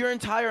 He's your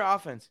entire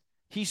offense.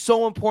 He's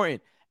so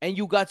important. and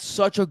you got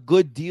such a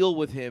good deal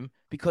with him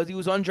because he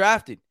was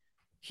undrafted.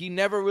 He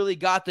never really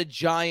got the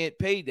giant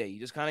payday. You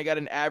just kind of got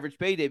an average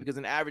payday because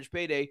an average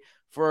payday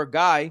for a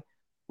guy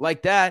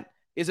like that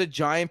is a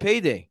giant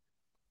payday.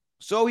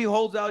 So he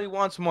holds out, he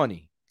wants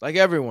money, like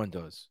everyone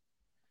does.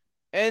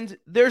 And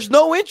there's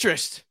no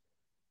interest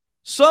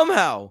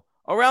somehow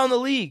around the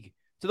league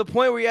to the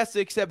point where he has to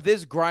accept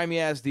this grimy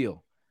ass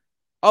deal.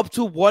 Up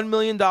to $1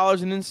 million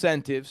in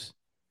incentives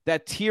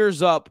that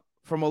tiers up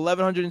from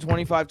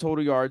 1,125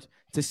 total yards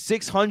to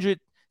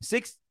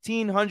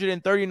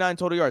 1,639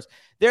 total yards.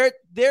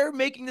 They're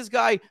making this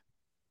guy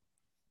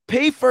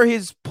pay for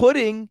his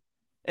pudding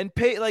and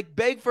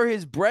beg for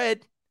his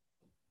bread.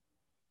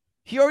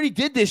 He already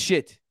did this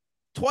shit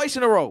twice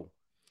in a row.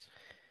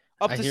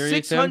 Up to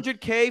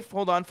 600K,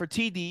 hold on, for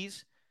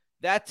TDs.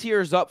 That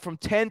tiers up from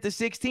 10 to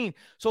 16.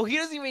 So he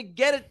doesn't even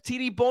get a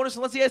TD bonus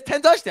unless he has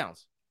 10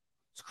 touchdowns.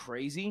 It's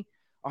crazy.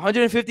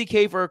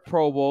 150K for a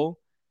Pro Bowl.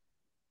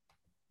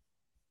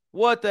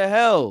 What the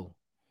hell?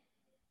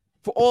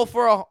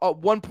 For a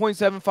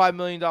 $1.75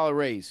 million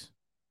raise.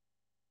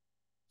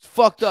 It's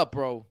fucked up,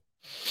 bro.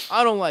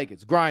 I don't like it.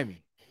 It's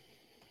grimy.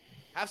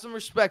 Have some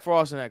respect for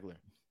Austin Ekeler.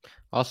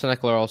 Austin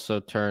Ekeler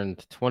also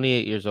turned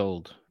 28 years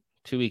old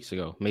 2 weeks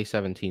ago, May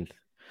 17th.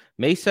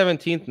 May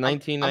 17th,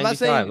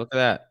 1995. Look at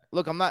that.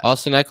 Look, I'm not.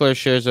 Austin Ekeler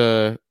shares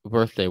a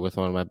birthday with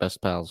one of my best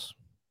pals.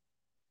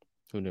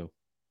 Who knew?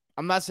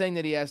 I'm not saying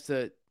that he has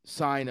to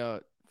sign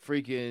a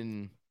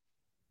freaking,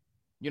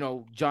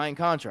 giant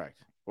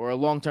contract or a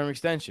long-term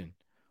extension.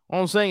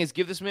 All I'm saying is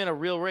give this man a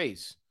real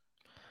raise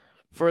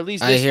for at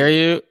least this I hear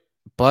you,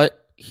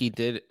 but he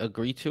did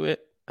agree to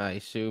it. I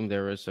assume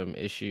there was some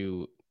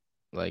issue,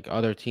 like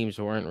other teams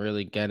weren't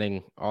really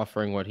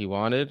offering what he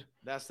wanted.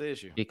 That's the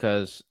issue.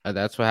 Because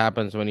that's what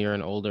happens when you're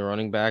an older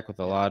running back with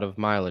a lot of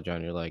mileage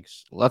on your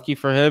legs. Lucky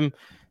for him,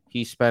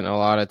 he spent a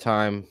lot of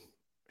time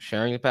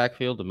sharing the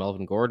backfield with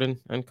Melvin Gordon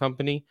and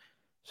company.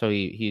 So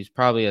he's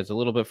probably has a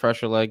little bit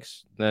fresher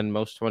legs than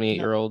most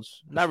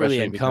 28-year-olds. Not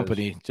really in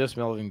company, just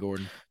Melvin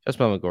Gordon. Just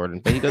Melvin Gordon.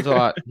 But he does a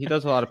lot. He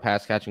does a lot of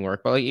pass catching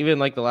work. But even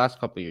the last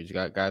couple of years, you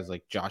got guys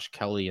like Josh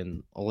Kelly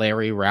and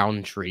Larry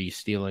Roundtree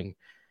stealing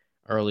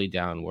early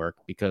down work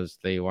because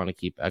they want to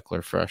keep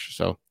Ekeler fresh.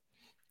 So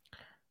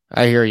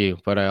I hear you,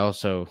 but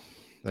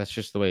that's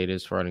just the way it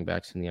is for running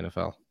backs in the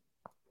NFL.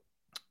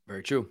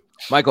 Very true.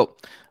 Michael,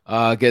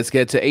 let's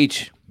get to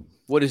H.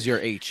 What is your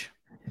H?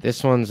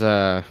 This one's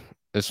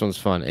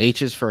fun.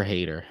 H is for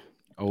hater.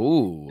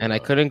 Oh. And I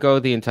couldn't go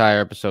the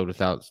entire episode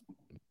without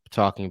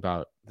talking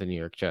about the New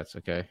York Jets,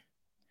 okay?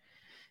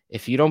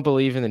 If you don't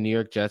believe in the New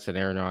York Jets and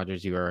Aaron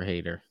Rodgers, you are a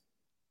hater.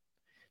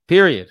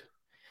 Period.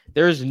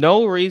 There's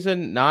no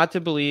reason not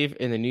to believe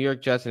in the New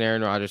York Jets and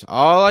Aaron Rodgers.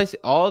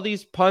 All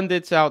these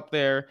pundits out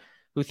there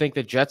who think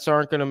the Jets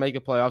aren't going to make the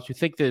playoffs, who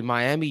think the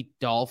Miami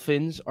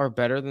Dolphins are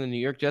better than the New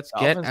York Jets,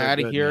 get out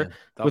of here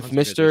with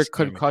Mr.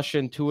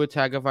 Concussion Tua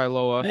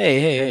Tagovailoa.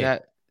 Hey.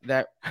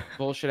 That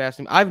bullshit ass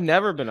team. I've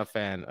never been a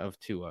fan of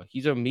Tua.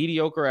 He's a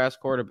mediocre ass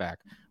quarterback.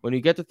 When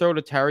you get to throw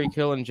to Tyreek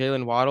Hill and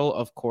Jalen Waddle,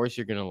 of course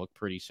you're going to look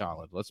pretty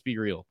solid. Let's be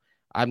real.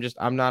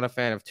 I'm not a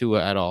fan of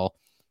Tua at all.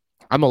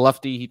 I'm a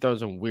lefty. He throws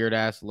some weird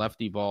ass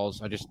lefty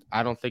balls.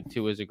 I don't think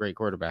Tua is a great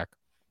quarterback.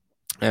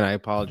 And I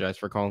apologize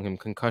for calling him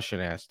concussion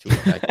ass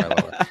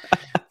Tua.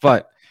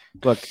 But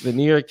look, the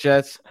New York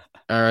Jets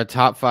are a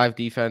top 5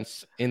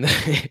 defense in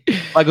the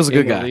Michael's a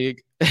good guy.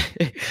 League.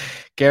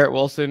 Garrett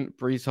Wilson,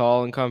 Breece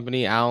Hall and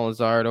company, Alan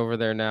Lazard over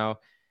there now.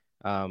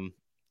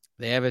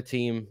 They have a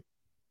team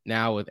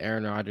now with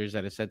Aaron Rodgers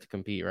that is set to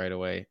compete right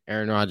away.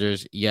 Aaron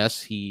Rodgers,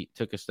 yes, he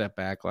took a step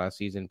back last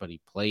season, but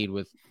he played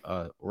with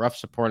a rough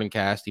supporting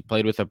cast. He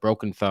played with a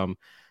broken thumb,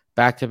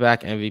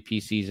 back-to-back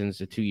MVP seasons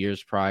the 2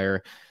 years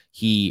prior.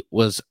 He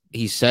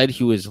said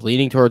he was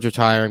leaning towards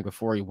retiring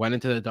before he went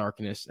into the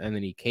darkness, and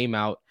then he came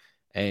out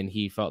and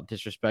he felt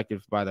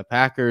disrespected by the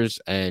Packers,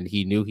 and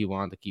he knew he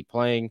wanted to keep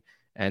playing,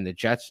 and the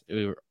Jets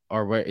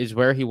is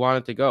where he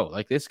wanted to go.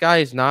 Like, this guy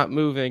is not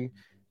moving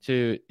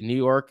to New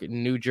York,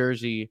 New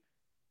Jersey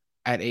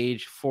at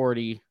age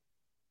 40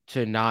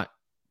 to not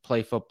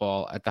play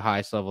football at the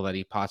highest level that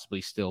he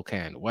possibly still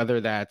can,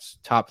 whether that's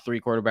top 3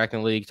 quarterback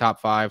in the league,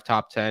 top 5,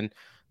 top 10,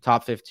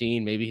 top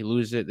 15. Maybe he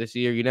loses it this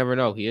year. You never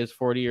know. He is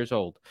 40 years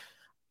old.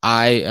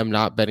 I am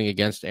not betting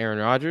against Aaron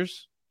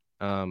Rodgers.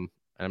 And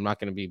I'm not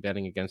going to be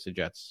betting against the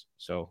Jets.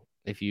 So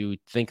if you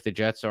think the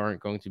Jets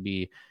aren't going to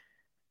be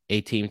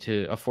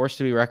a force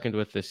to be reckoned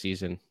with this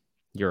season,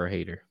 you're a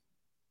hater.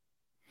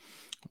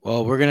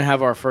 Well, we're going to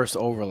have our first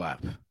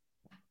overlap.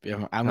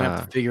 I'm going to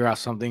have to figure out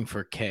something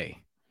for K,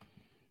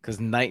 because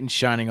Knight in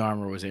Shining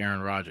Armor was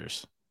Aaron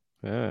Rodgers.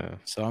 Yeah.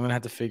 So I'm going to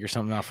have to figure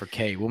something out for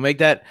K. We'll make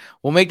that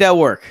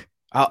work.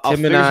 I'll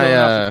figure something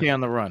out for K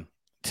on the run.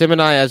 Tim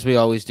and I, as we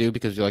always do,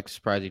 because we like to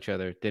surprise each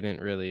other, didn't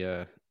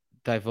really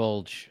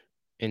divulge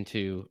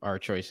into our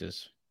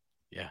choices.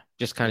 Yeah.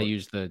 Just kind of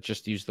use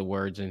the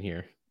words in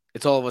here.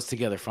 It's all of us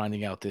together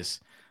finding out this.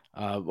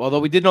 Although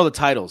we did know the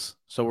titles,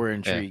 so we're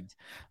intrigued.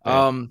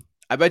 Yeah.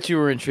 I bet you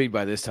were intrigued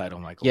by this title,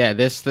 Michael. Yeah,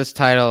 this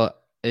title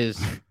is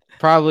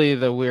probably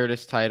the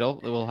weirdest title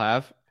that we'll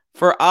have.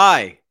 For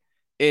I,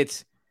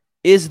 is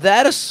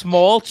that a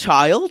small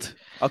child?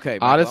 Okay,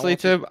 Michael, Honestly,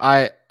 Tim,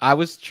 I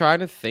was trying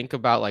to think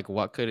about like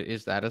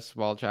is that a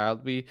small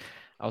child be?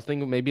 I was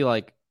thinking maybe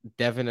like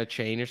Devin a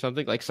Chain or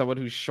something, like someone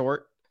who's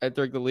short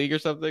entering the league or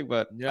something,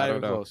 but You're I not don't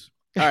even know. close.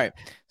 All right.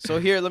 So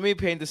here, let me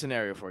paint the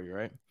scenario for you,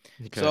 right?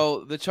 Okay.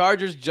 So the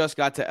Chargers just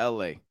got to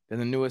LA, they're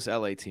the newest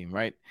LA team,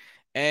 right?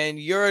 And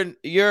you're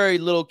a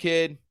little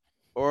kid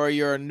or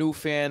you're a new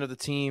fan of the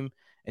team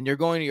and you're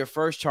going to your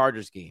first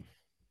Chargers game,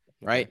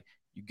 right? Okay.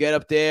 You get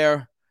up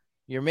there,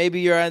 you're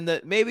in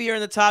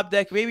the top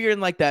deck, maybe you're in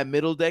like that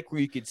middle deck where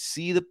you could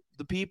see the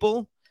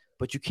people,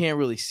 but you can't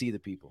really see the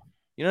people.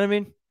 You know what I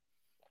mean?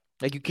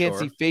 Like you can't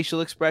see Sure.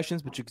 facial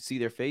expressions, but you can see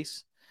their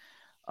face.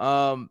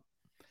 So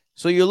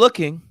you're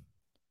looking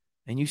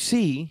and you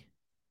see,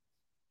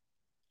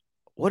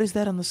 what is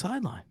that on the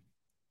sideline?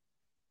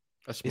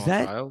 A Is small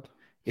that child?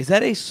 is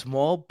that a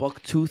small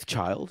buck-toothed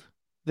child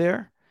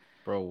there?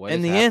 Bro, what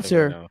And is the happening right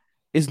answer now?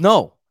 is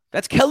no.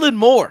 That's Kellen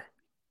Moore,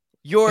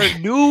 your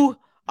new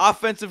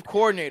offensive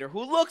coordinator,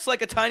 who looks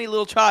like a tiny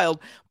little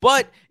child,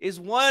 but is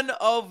one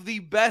of the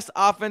best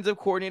offensive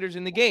coordinators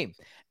in the game.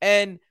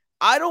 And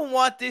I don't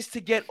want this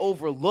to get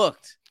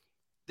overlooked.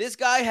 This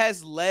guy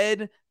has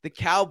led the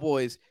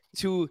Cowboys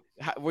to.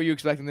 Were you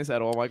expecting this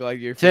at all, Michael? Like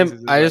your face Tim, is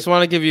just I like. just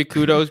want to give you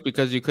kudos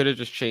because you could have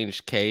just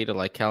changed K to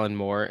like Kellen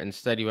Moore.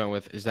 Instead, you went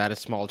with "Is that a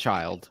small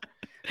child?"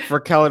 for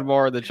Kellen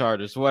Moore and the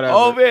Chargers. Oh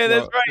Whatever. man,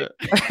 that's No.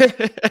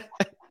 right.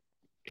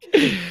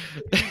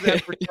 Use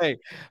that for K.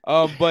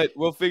 But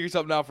we'll figure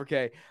something out for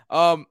K.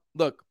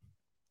 Look,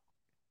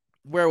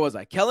 where was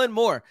I? Kellen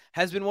Moore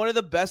has been one of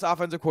the best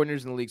offensive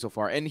coordinators in the league so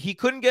far, and he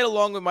couldn't get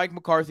along with Mike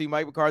McCarthy.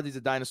 Mike McCarthy's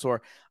a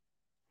dinosaur.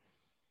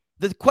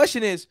 The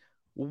question is,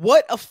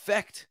 what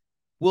effect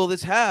will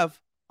this have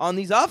on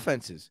these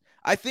offenses?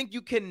 I think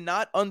you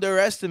cannot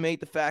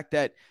underestimate the fact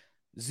that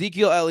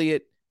Ezekiel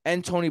Elliott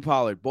and Tony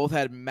Pollard both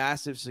had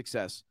massive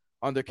success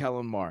under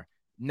Kellen Moore.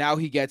 Now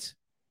he gets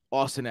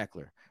Austin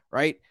Eckler,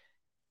 right?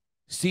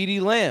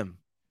 CeeDee Lamb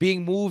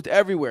being moved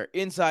everywhere,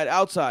 inside,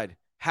 outside,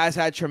 has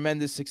had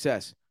tremendous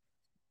success.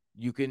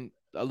 You can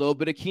a little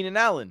bit of Keenan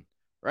Allen,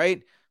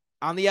 right?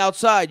 On the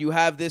outside, you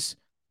have this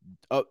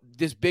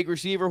big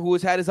receiver who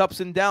has had his ups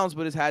and downs,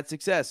 but has had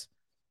success.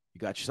 You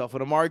got yourself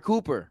an Amari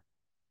Cooper,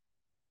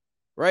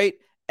 right?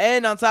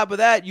 And on top of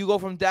that, you go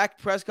from Dak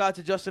Prescott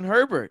to Justin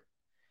Herbert.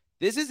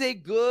 This is a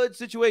good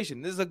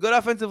situation. This is a good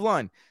offensive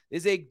line.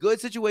 This is a good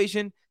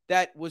situation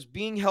that was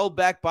being held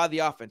back by the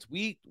offense.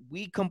 We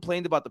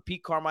complained about the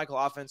Pete Carmichael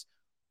offense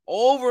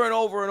over and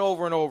over and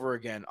over and over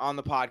again on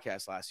the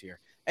podcast last year.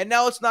 And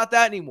now it's not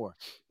that anymore.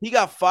 He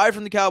got fired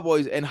from the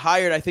Cowboys and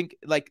hired, I think,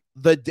 like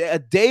a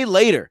day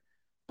later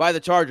by the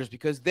Chargers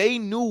because they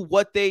knew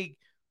what they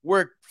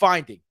were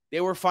finding. They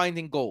were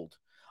finding gold.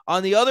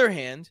 On the other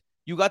hand,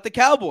 you got the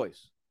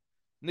Cowboys.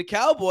 And the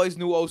Cowboys'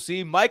 new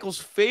OC, Michael's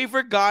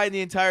favorite guy in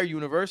the entire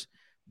universe,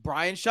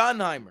 Brian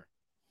Schottenheimer.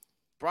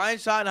 Brian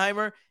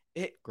Schottenheimer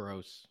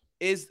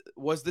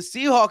was the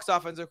Seahawks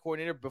offensive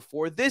coordinator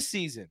before this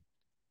season,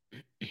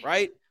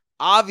 right?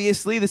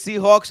 Obviously, the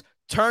Seahawks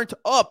turned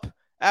up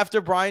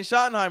after Brian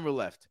Schottenheimer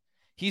left.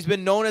 He's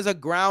been known as a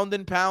ground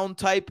and pound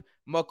type,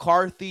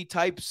 McCarthy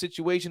type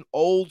situation,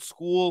 old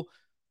school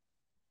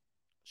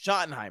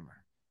Schottenheimer,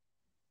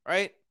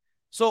 right?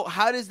 So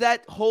how does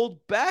that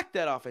hold back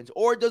that offense?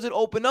 Or does it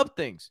open up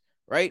things,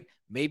 right?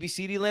 Maybe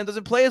CeeDee Lamb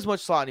doesn't play as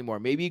much slot anymore.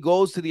 Maybe he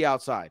goes to the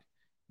outside.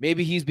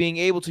 Maybe he's being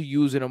able to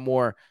use in a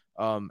more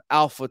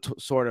alpha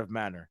sort of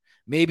manner.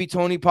 Maybe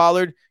Tony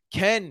Pollard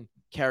can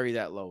carry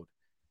that load.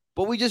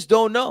 But we just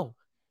don't know.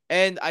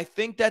 And I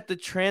think that the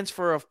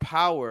transfer of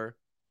power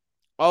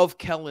of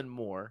Kellen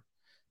Moore,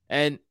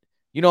 and,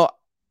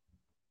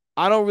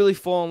 I don't really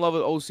fall in love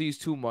with OCs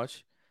too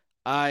much.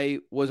 I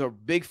was a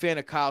big fan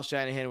of Kyle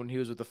Shanahan when he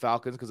was with the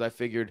Falcons because I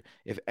figured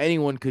if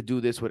anyone could do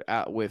this with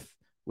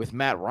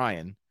Matt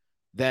Ryan,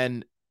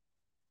 then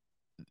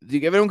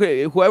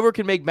whoever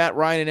can make Matt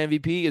Ryan an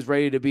MVP is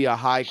ready to be a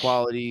high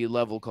quality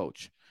level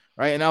coach,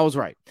 right? And I was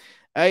right.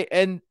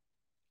 And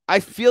I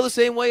feel the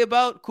same way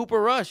about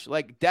Cooper Rush.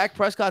 Like Dak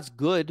Prescott's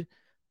good,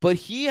 but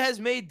he has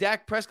made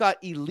Dak Prescott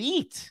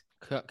elite.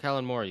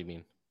 Kellen Moore, you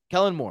mean?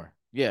 Kellen Moore.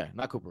 Yeah,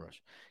 not Cooper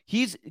Rush.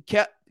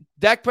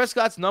 Dak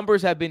Prescott's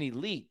numbers have been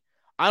elite.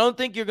 I don't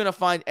think you're going to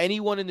find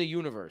anyone in the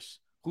universe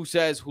who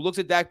looks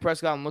at Dak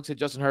Prescott and looks at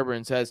Justin Herbert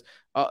and says,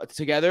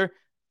 together,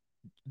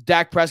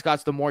 Dak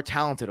Prescott's the more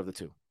talented of the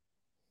two.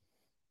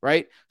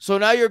 Right? So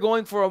now you're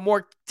going for a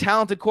more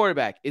talented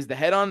quarterback. Is the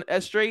head on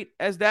as straight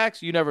as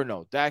Dak's? You never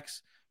know.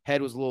 Dak's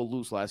head was a little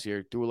loose last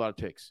year, threw a lot of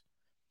picks.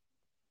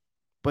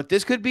 But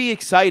this could be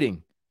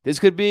exciting. This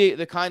could be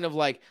the kind of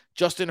like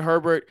Justin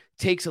Herbert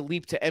takes a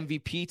leap to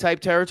MVP type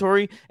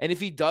territory. And if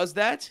he does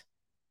that,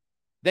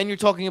 then you're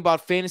talking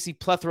about fantasy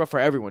plethora for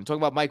everyone. You're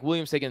talking about Mike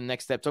Williams taking the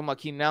next step. You're talking about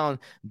Keenan Allen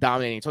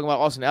dominating. You're talking about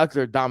Austin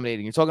Eckler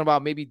dominating. You're talking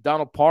about maybe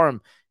Donald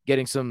Parham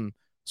getting some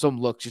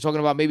looks. You're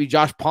talking about maybe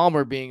Josh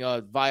Palmer being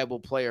a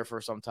viable player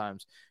for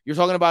sometimes. You're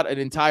talking about an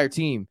entire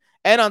team.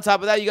 And on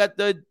top of that, you got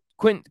the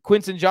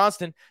Quinton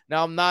Johnston.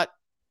 Now, I'm not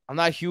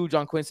huge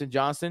on Quinton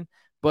Johnston,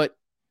 but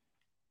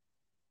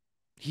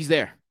he's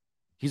there.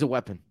 He's a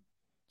weapon.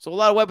 So a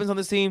lot of weapons on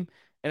this team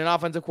and an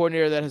offensive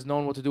coordinator that has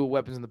known what to do with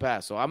weapons in the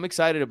past. So I'm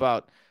excited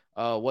about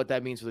what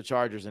that means for the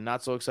Chargers and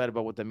not so excited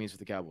about what that means for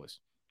the Cowboys.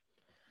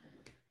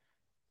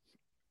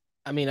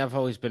 I mean, I've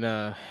always been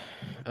a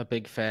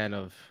big fan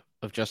of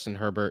Justin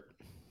Herbert,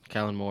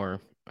 Kellen Moore.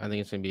 I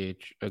think it's going to be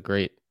a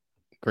great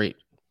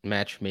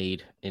match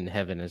made in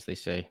heaven, as they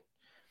say.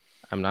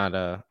 I'm not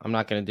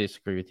going to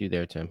disagree with you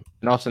there, Tim.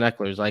 And Austin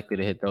Eckler is likely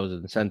to hit those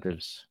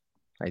incentives,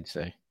 I'd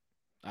say.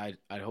 I'd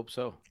hope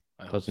so.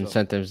 Those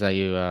incentives that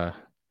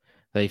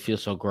you feel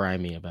so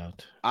grimy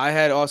about. I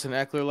had Austin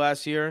Eckler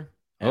last year,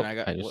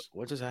 and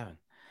what just happened?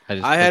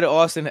 I had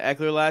Austin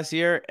Eckler last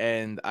year,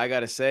 and I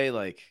gotta say,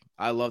 like,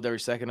 I loved every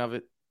second of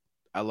it.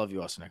 I love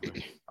you, Austin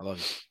Eckler. I love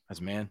you as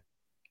a man,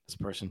 as a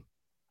person,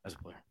 as a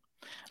player.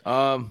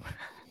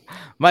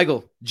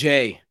 Michael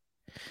J.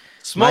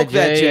 Smoke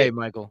that J,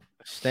 Michael.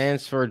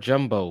 Stands for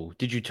Jumbo.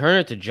 Did you turn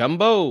it to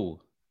Jumbo? Do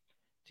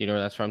you know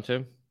where that's from,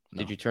 Tim? No.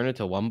 Did you turn it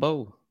to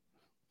Wumbo?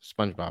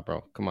 SpongeBob,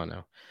 bro. Come on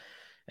now.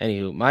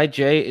 Anywho, my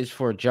J is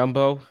for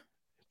Jumbo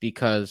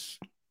because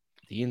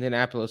the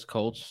Indianapolis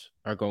Colts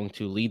are going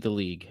to lead the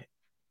league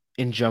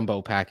in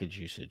Jumbo package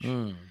usage.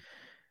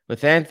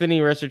 With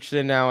Anthony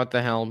Richardson now at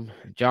the helm,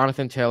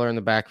 Jonathan Taylor in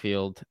the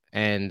backfield,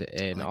 and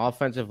an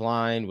offensive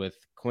line with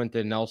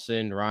Quentin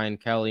Nelson, Ryan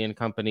Kelly and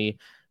company,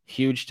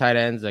 huge tight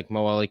ends like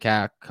Mo Ali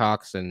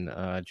Cox and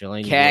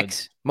Jelani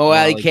Woods. Mo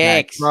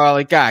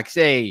Ali Cox,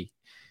 hey,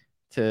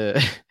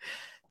 to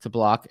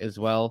block as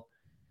well.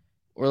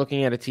 We're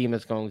looking at a team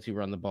that's going to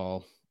run the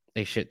ball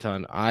a shit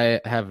ton. I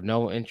have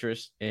no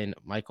interest in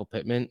Michael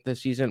Pittman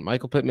this season.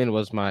 Michael Pittman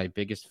was my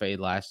biggest fade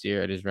last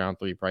year at his round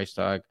 3 price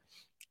tag.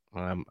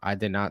 I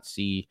did not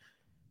see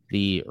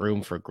the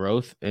room for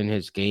growth in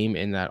his game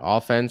in that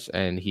offense,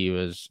 and he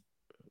was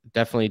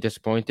definitely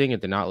disappointing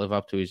and did not live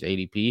up to his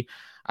ADP.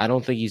 I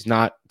don't think he's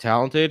not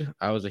talented.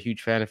 I was a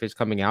huge fan of his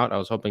coming out. I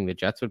was hoping the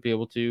Jets would be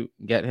able to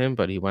get him,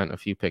 but he went a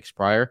few picks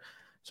prior.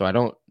 So I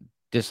don't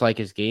dislike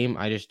his game.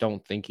 I just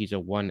don't think he's a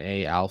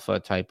 1A alpha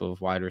type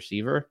of wide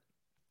receiver.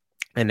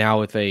 And now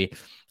with a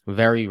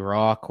very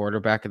raw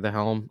quarterback at the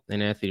helm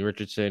and Anthony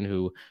Richardson,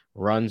 who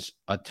runs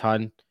a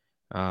ton,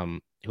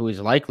 who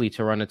is likely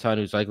to run a ton,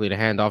 who's likely to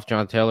hand off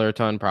John Taylor a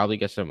ton, probably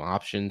get some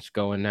options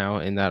going now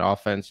in that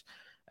offense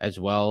as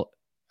well.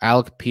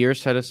 Alec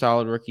Pierce had a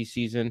solid rookie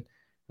season.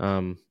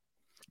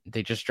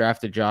 They just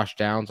drafted Josh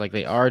Downs. Like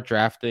they are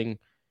drafting,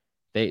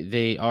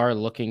 they are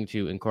looking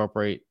to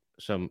incorporate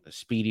some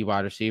speedy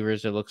wide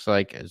receivers, it looks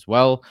like, as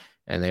well.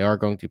 And they are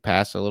going to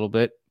pass a little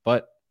bit,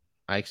 but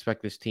I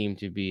expect this team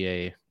to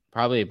be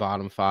probably a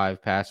bottom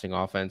 5 passing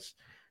offense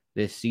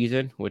this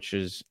season, which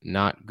is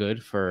not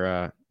good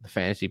for the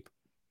fantasy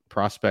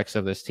prospects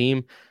of this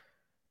team.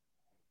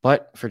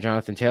 But for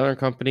Jonathan Taylor and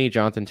company,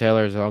 Jonathan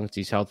Taylor, as long as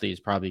he's healthy,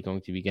 is probably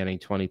going to be getting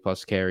 20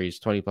 plus carries,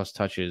 20 plus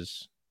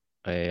touches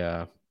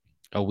a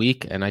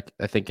week. And I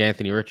think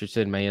Anthony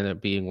Richardson may end up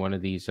being one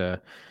of these,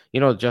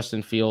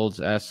 Justin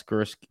Fields-esque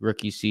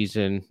rookie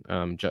season,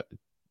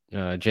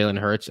 Jalen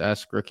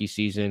Hurts-esque rookie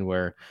season,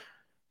 where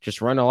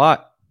just run a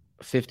lot,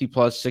 50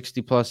 plus,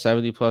 60 plus,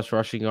 70 plus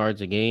rushing yards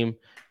a game,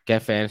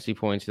 get fantasy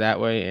points that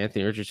way.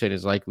 Anthony Richardson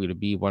is likely to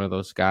be one of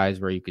those guys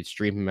where you could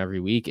stream him every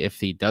week. If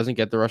he doesn't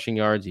get the rushing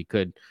yards, he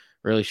could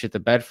really shit the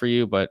bed for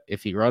you. But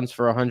if he runs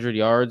for 100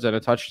 yards and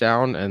a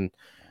touchdown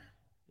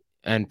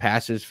and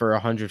passes for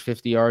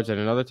 150 yards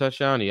and another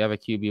touchdown, you have a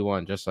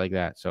QB1 just like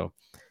that. So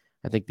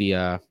I think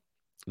the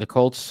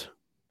Colts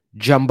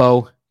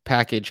jumbo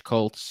package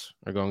Colts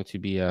are going to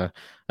be a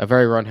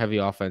very run-heavy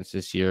offense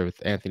this year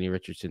with Anthony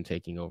Richardson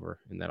taking over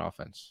in that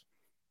offense.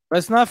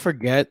 Let's not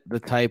forget the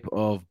type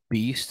of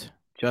beast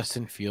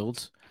Justin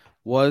Fields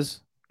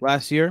was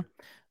last year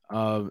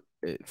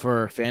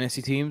for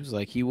fantasy teams.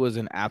 Like, he was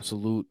an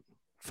absolute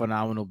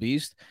phenomenal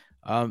beast.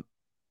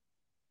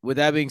 With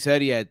that being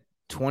said, he had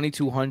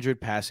 2,200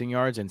 passing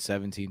yards and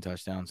 17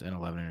 touchdowns and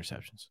 11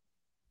 interceptions.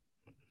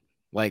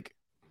 Like,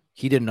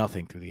 he did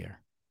nothing through the air.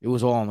 It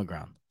was all on the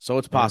ground. So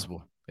it's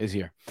possible. Is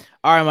here.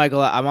 All right,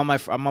 Michael. I'm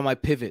on my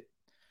pivot.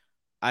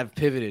 I've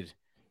pivoted.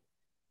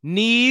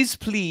 Knees,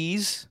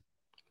 please.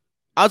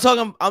 I'm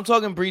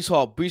talking Breece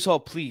Hall. Breece Hall,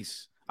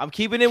 please. I'm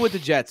keeping it with the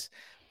Jets.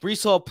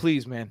 Breece Hall,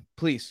 please, man.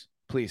 Please.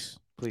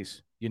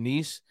 Your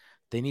knees,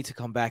 they need to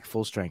come back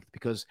full strength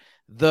because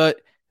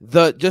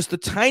just the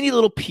tiny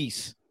little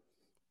piece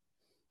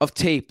of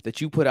tape that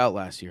you put out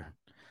last year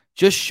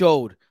just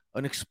showed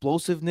an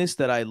explosiveness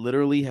that I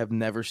literally have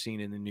never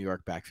seen in the New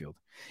York backfield.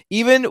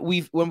 Even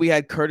when we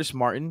had Curtis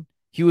Martin,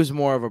 he was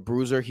more of a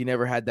bruiser. He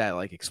never had that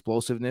like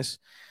explosiveness.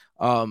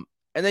 And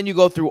then you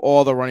go through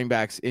all the running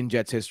backs in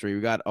Jets history.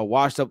 We got a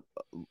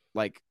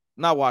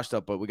not washed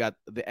up, but we got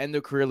the end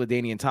of career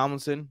LaDainian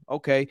Tomlinson.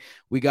 Okay.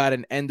 We got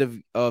an end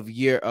of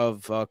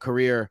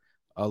career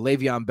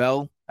Le'Veon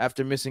Bell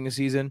after missing a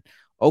season.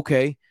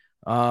 Okay.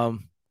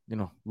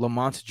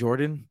 Lamont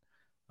Jordan.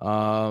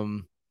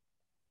 Thomas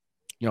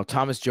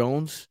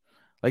Jones.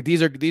 Like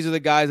these are the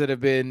guys that have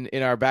been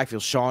in our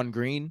backfield. Sean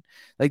Green.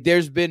 Like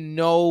there's been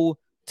no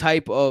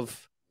type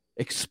of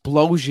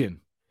explosion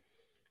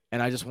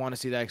And I just want to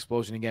see that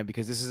explosion again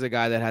because this is a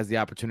guy that has the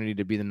opportunity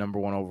to be the number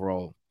 1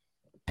 overall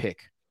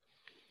pick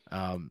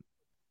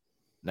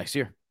next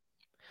year.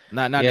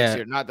 Not next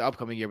year, not the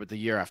upcoming year, but the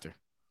year after.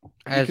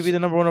 He could be the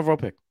number 1 overall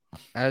pick.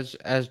 As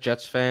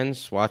Jets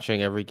fans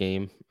watching every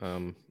game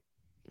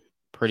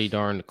pretty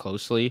darn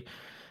closely,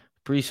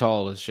 Breece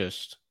Hall was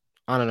just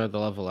on another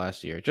level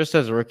last year. Just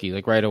as a rookie,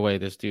 like right away,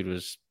 this dude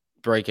was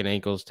breaking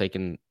ankles,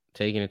 taking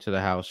it to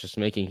the house, just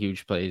making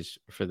huge plays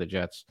for the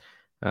Jets.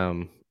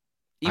 Even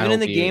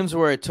in the games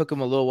where it took him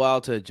a little while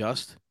to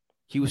adjust,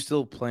 he was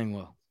still playing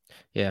well.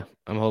 Yeah,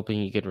 I'm hoping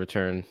he could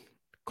return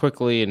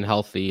quickly and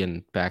healthy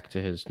and back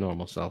to his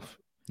normal self.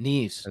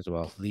 Knees as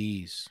well.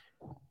 Please.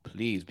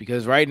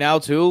 Because right now,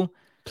 too,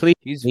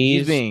 he's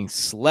being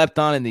slept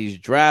on in these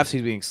drafts.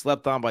 He's being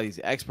slept on by these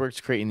experts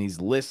creating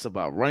these lists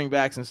about running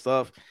backs and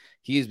stuff.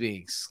 He's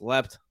being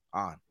slept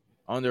on.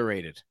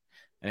 Underrated.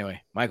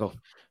 Anyway, Michael,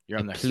 you're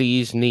up next.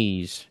 Please,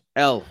 knees.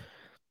 L.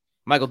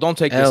 Michael, don't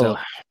take this L.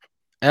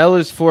 L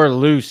is for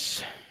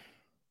loose.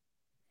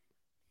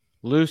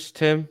 Loose,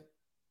 Tim,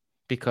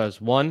 because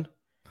 1,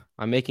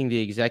 I'm making the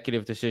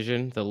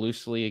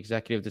loosely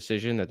executive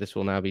decision that this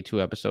will now be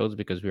 2 episodes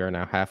because we are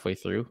now halfway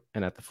through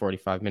and at the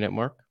 45-minute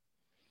mark.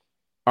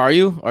 Are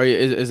you?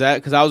 Is that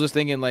because I was just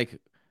thinking like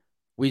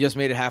we just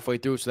made it halfway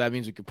through, so that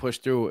means we could push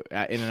through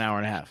in an hour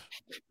and a half.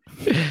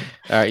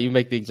 All right, you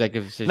make the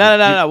executive decision.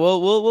 No.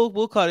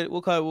 We'll cut it.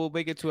 We'll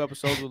make it 2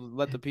 episodes. We'll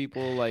let the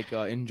people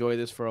enjoy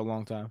this for a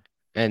long time.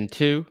 And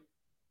 2,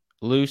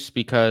 loose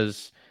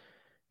because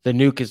the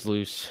nuke is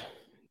loose.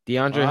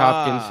 DeAndre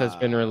Hopkins has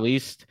been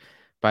released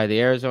by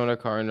the Arizona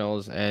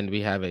Cardinals, and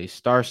we have a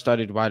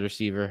star-studded wide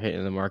receiver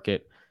hitting the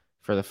market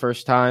for the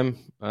first time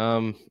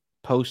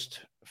post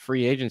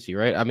free agency,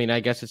 right? I mean, I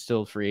guess it's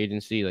still free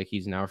agency, like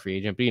he's now a free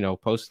agent,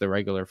 but post the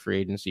regular free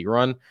agency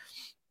run.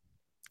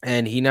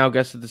 And he now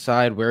gets to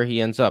decide where he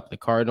ends up. The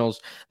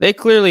Cardinals, they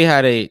clearly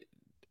had a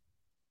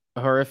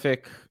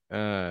horrific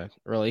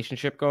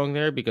relationship going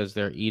there because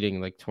they're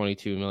eating like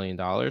 $22 million,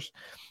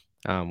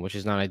 which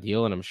is not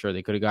ideal. And I'm sure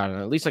they could have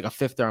gotten at least like a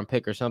 5th-round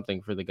pick or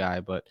something for the guy,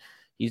 but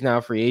he's now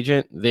a free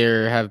agent.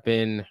 There have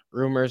been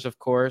rumors, of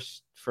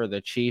course, for the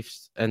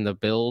Chiefs and the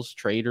Bills,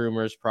 trade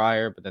rumors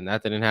prior, but then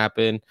that didn't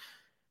happen.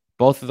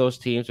 Both of those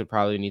teams would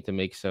probably need to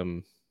make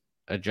some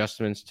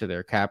adjustments to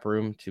their cap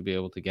room to be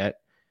able to get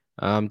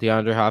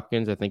DeAndre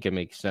Hopkins. I think it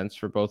makes sense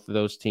for both of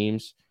those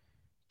teams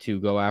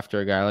to go after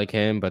a guy like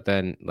him. But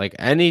then, like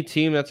any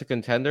team that's a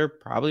contender,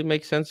 probably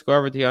makes sense to go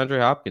over DeAndre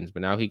Hopkins.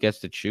 But now he gets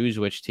to choose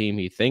which team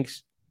he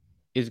thinks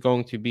is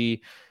going to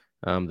be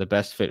the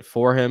best fit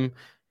for him.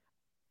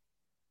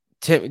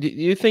 Tim, do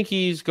you think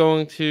he's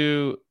going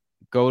to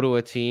go to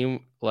a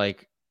team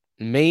like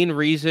main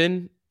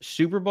reason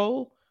Super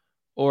Bowl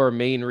or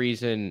main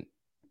reason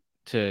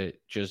to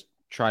just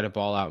try to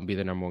ball out and be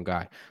the number 1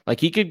 guy? Like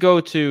he could go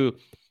to,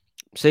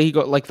 say he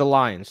go like the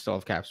Lions still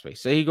have cap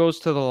space. Say he goes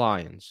to the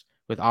Lions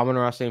with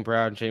Amon-Ra St.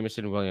 Brown,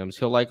 Jameson Williams.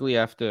 He'll likely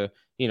have to,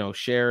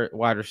 share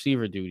wide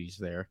receiver duties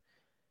there.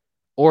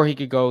 Or he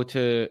could go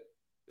to,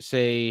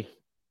 say,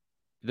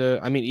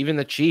 even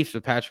the Chiefs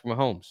with Patrick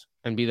Mahomes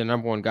and be the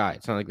number 1 guy.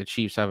 It's not like the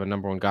Chiefs have a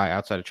number 1 guy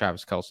outside of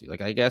Travis Kelce.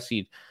 Like, I guess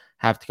he'd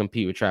have to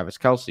compete with Travis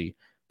Kelce.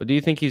 But do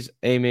you think he's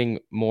aiming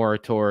more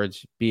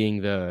towards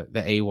being the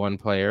A1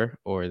 player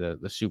or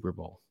the Super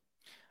Bowl?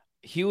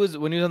 When he was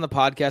on the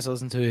podcast, I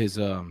listened to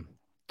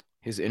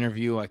his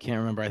interview. I can't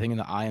remember. I think in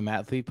the I Am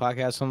Athlete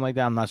podcast, something like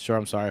that. I'm not sure.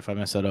 I'm sorry if I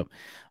messed that up.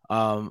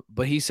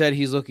 But he said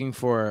he's looking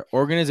for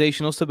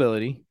organizational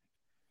stability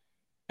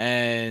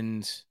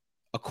and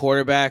a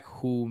quarterback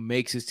who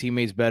makes his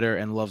teammates better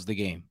and loves the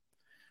game,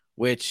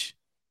 which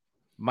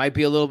might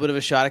be a little bit of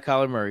a shot at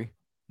Kyler Murray.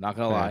 Not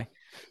going to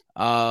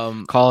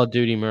lie. Call of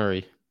Duty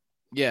Murray.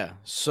 Yeah.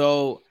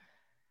 So,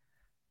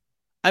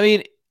 I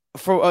mean,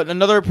 for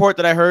another report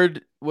that I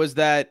heard was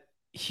that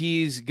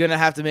he's going to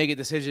have to make a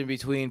decision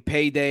between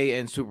payday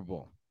and Super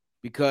Bowl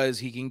because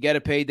he can get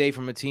a payday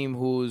from a team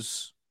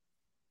who's,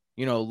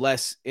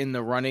 less in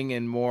the running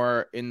and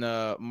more in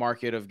the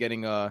market of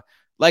getting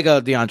like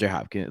a DeAndre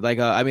Hopkins, like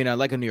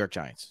a New York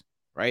Giants,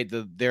 right?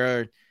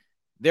 They're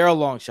a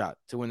long shot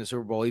to win the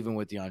Super Bowl, even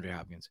with DeAndre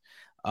Hopkins.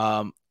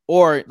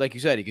 Or like you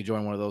said, he could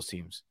join one of those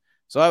teams.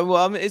 So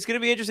it's going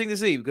to be interesting to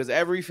see because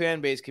every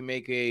fan base can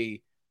make a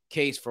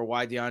case for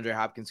why DeAndre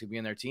Hopkins could be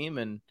in their team.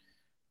 And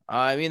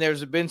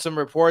there's been some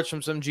reports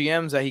from some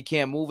GMs that he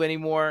can't move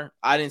anymore.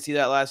 I didn't see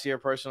that last year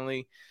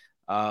personally,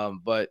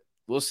 but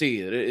we'll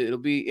see. It'll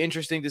be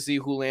interesting to see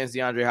who lands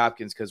DeAndre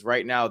Hopkins because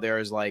right now there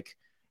is like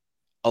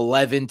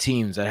 11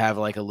 teams that have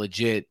like a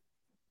legit,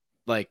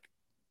 like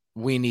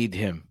we need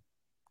him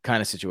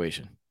kind of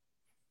situation.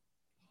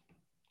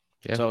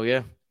 Yeah. So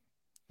yeah,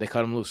 they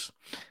cut him loose.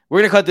 We're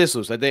gonna cut this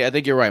loose. I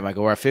think you're right,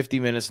 Michael. We're at 50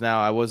 minutes now.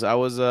 I was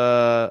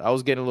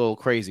getting a little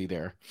crazy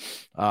there.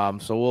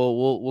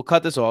 So we'll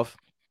cut this off,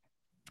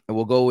 and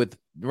we'll go with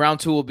round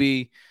 2. Will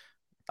be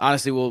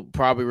honestly, we'll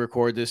probably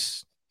record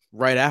this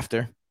right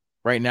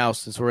now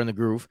since we're in the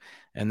groove,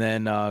 and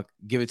then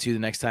give it to you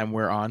the next time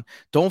we're on.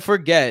 Don't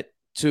forget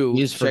to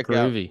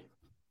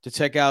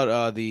check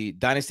out the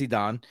Dynasty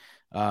Don.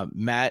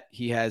 Matt,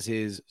 he has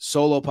his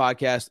solo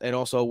podcast and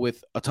also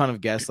with a ton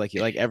of guests, like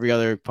every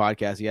other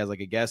podcast, he has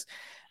like a guest,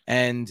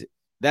 and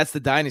that's the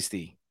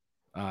Dynasty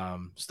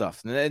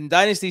stuff. And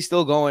Dynasty's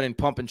still going and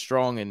pumping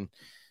strong. And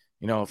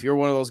if you're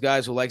one of those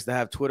guys who likes to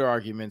have Twitter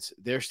arguments,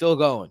 they're still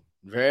going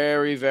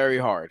very, very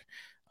hard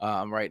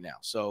right now.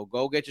 So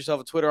go get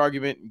yourself a Twitter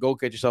argument. Go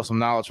get yourself some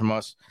knowledge from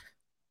us,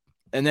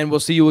 and then we'll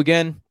see you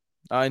again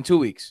in 2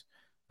 weeks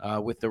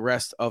with the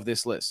rest of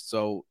this list.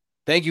 So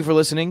thank you for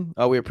listening.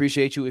 We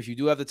appreciate you. If you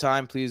do have the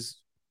time, please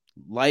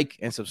like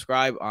and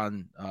subscribe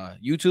on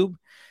YouTube.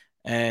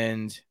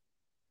 And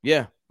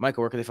yeah,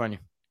 Michael, where can they find you?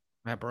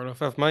 Matt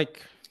BrotoFF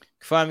Mike. You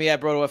can find me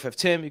at BrotoFF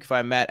Tim. You can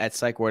find Matt at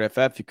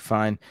PsychWordFF. You can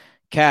find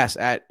Cass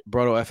at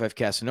BrotoFF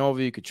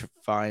Casanova. You could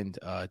find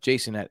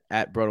Jason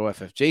at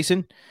BrotoFF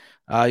Jason.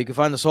 You can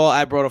find us all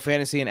at Broto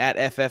Fantasy and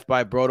at FF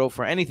by Broto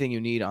for anything you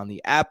need on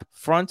the app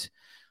front.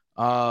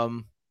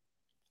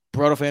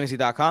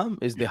 BrotoFantasy.com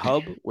is the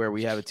hub where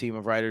we have a team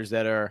of writers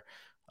that are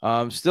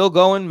still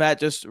going. Matt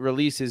just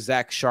released his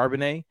Zach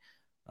Charbonnet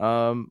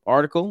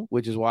article,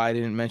 which is why I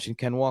didn't mention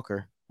Ken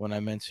Walker when I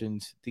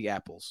mentioned the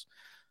apples.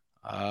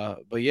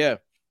 But yeah,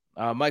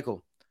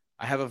 Michael,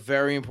 I have a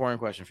very important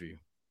question for you.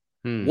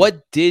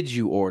 What did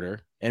you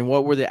order and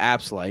what were the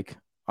apps like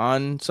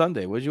on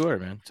Sunday? What did you order,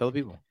 man? Tell the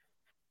people.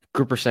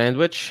 Grouper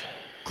sandwich.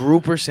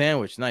 Grouper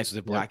sandwich. Nice. Was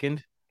it blackened?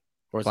 Yep.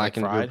 Or was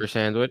blackened like grouper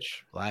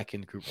sandwich.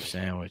 Blackened grouper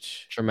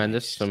sandwich.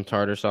 Tremendous. Nice. Some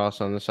tartar sauce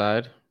on the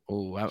side.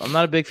 Oh, I'm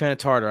not a big fan of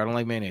tartar. I don't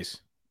like mayonnaise.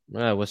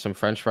 With some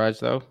French fries,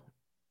 though.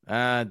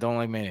 Don't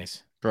like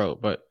mayonnaise. Bro,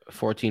 but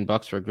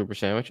 $14 for a grouper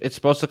sandwich. It's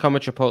supposed to come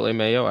with Chipotle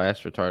mayo. I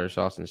asked for tartar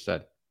sauce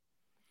instead.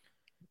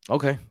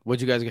 Okay.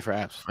 What'd you guys get for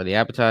apps? For the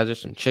appetizer,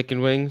 some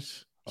chicken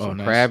wings, some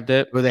nice. crab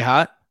dip. Were they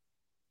hot?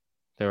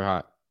 They were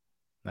hot.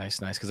 Nice.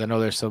 Because I know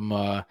there's some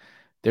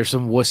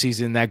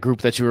wussies in that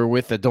group that you were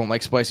with that don't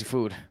like spicy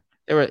food.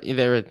 They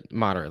were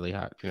moderately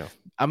hot,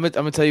 I'm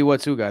gonna tell you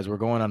what, too, guys. We're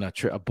going on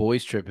a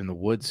boys' trip in the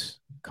woods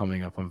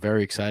coming up. I'm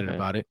very excited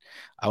about it.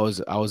 I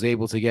was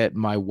able to get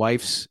my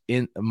wife's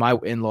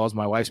in-laws,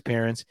 my wife's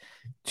parents,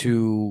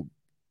 to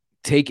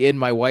take in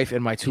my wife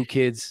and my 2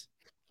 kids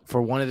for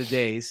one of the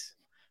days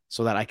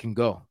so that I can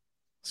go.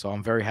 So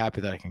I'm very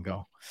happy that I can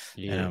go.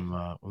 Yeah. And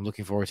I'm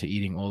looking forward to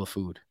eating all the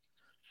food.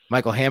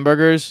 Michael,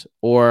 hamburgers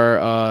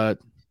or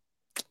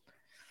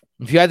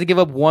if you had to give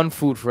up one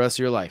food for the rest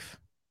of your life,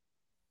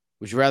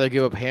 would you rather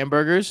give up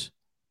hamburgers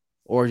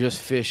or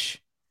just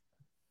fish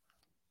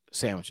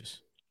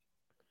sandwiches?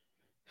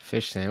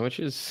 Fish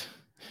sandwiches?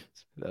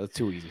 That's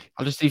too easy.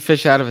 I'll just eat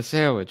fish out of a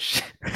sandwich.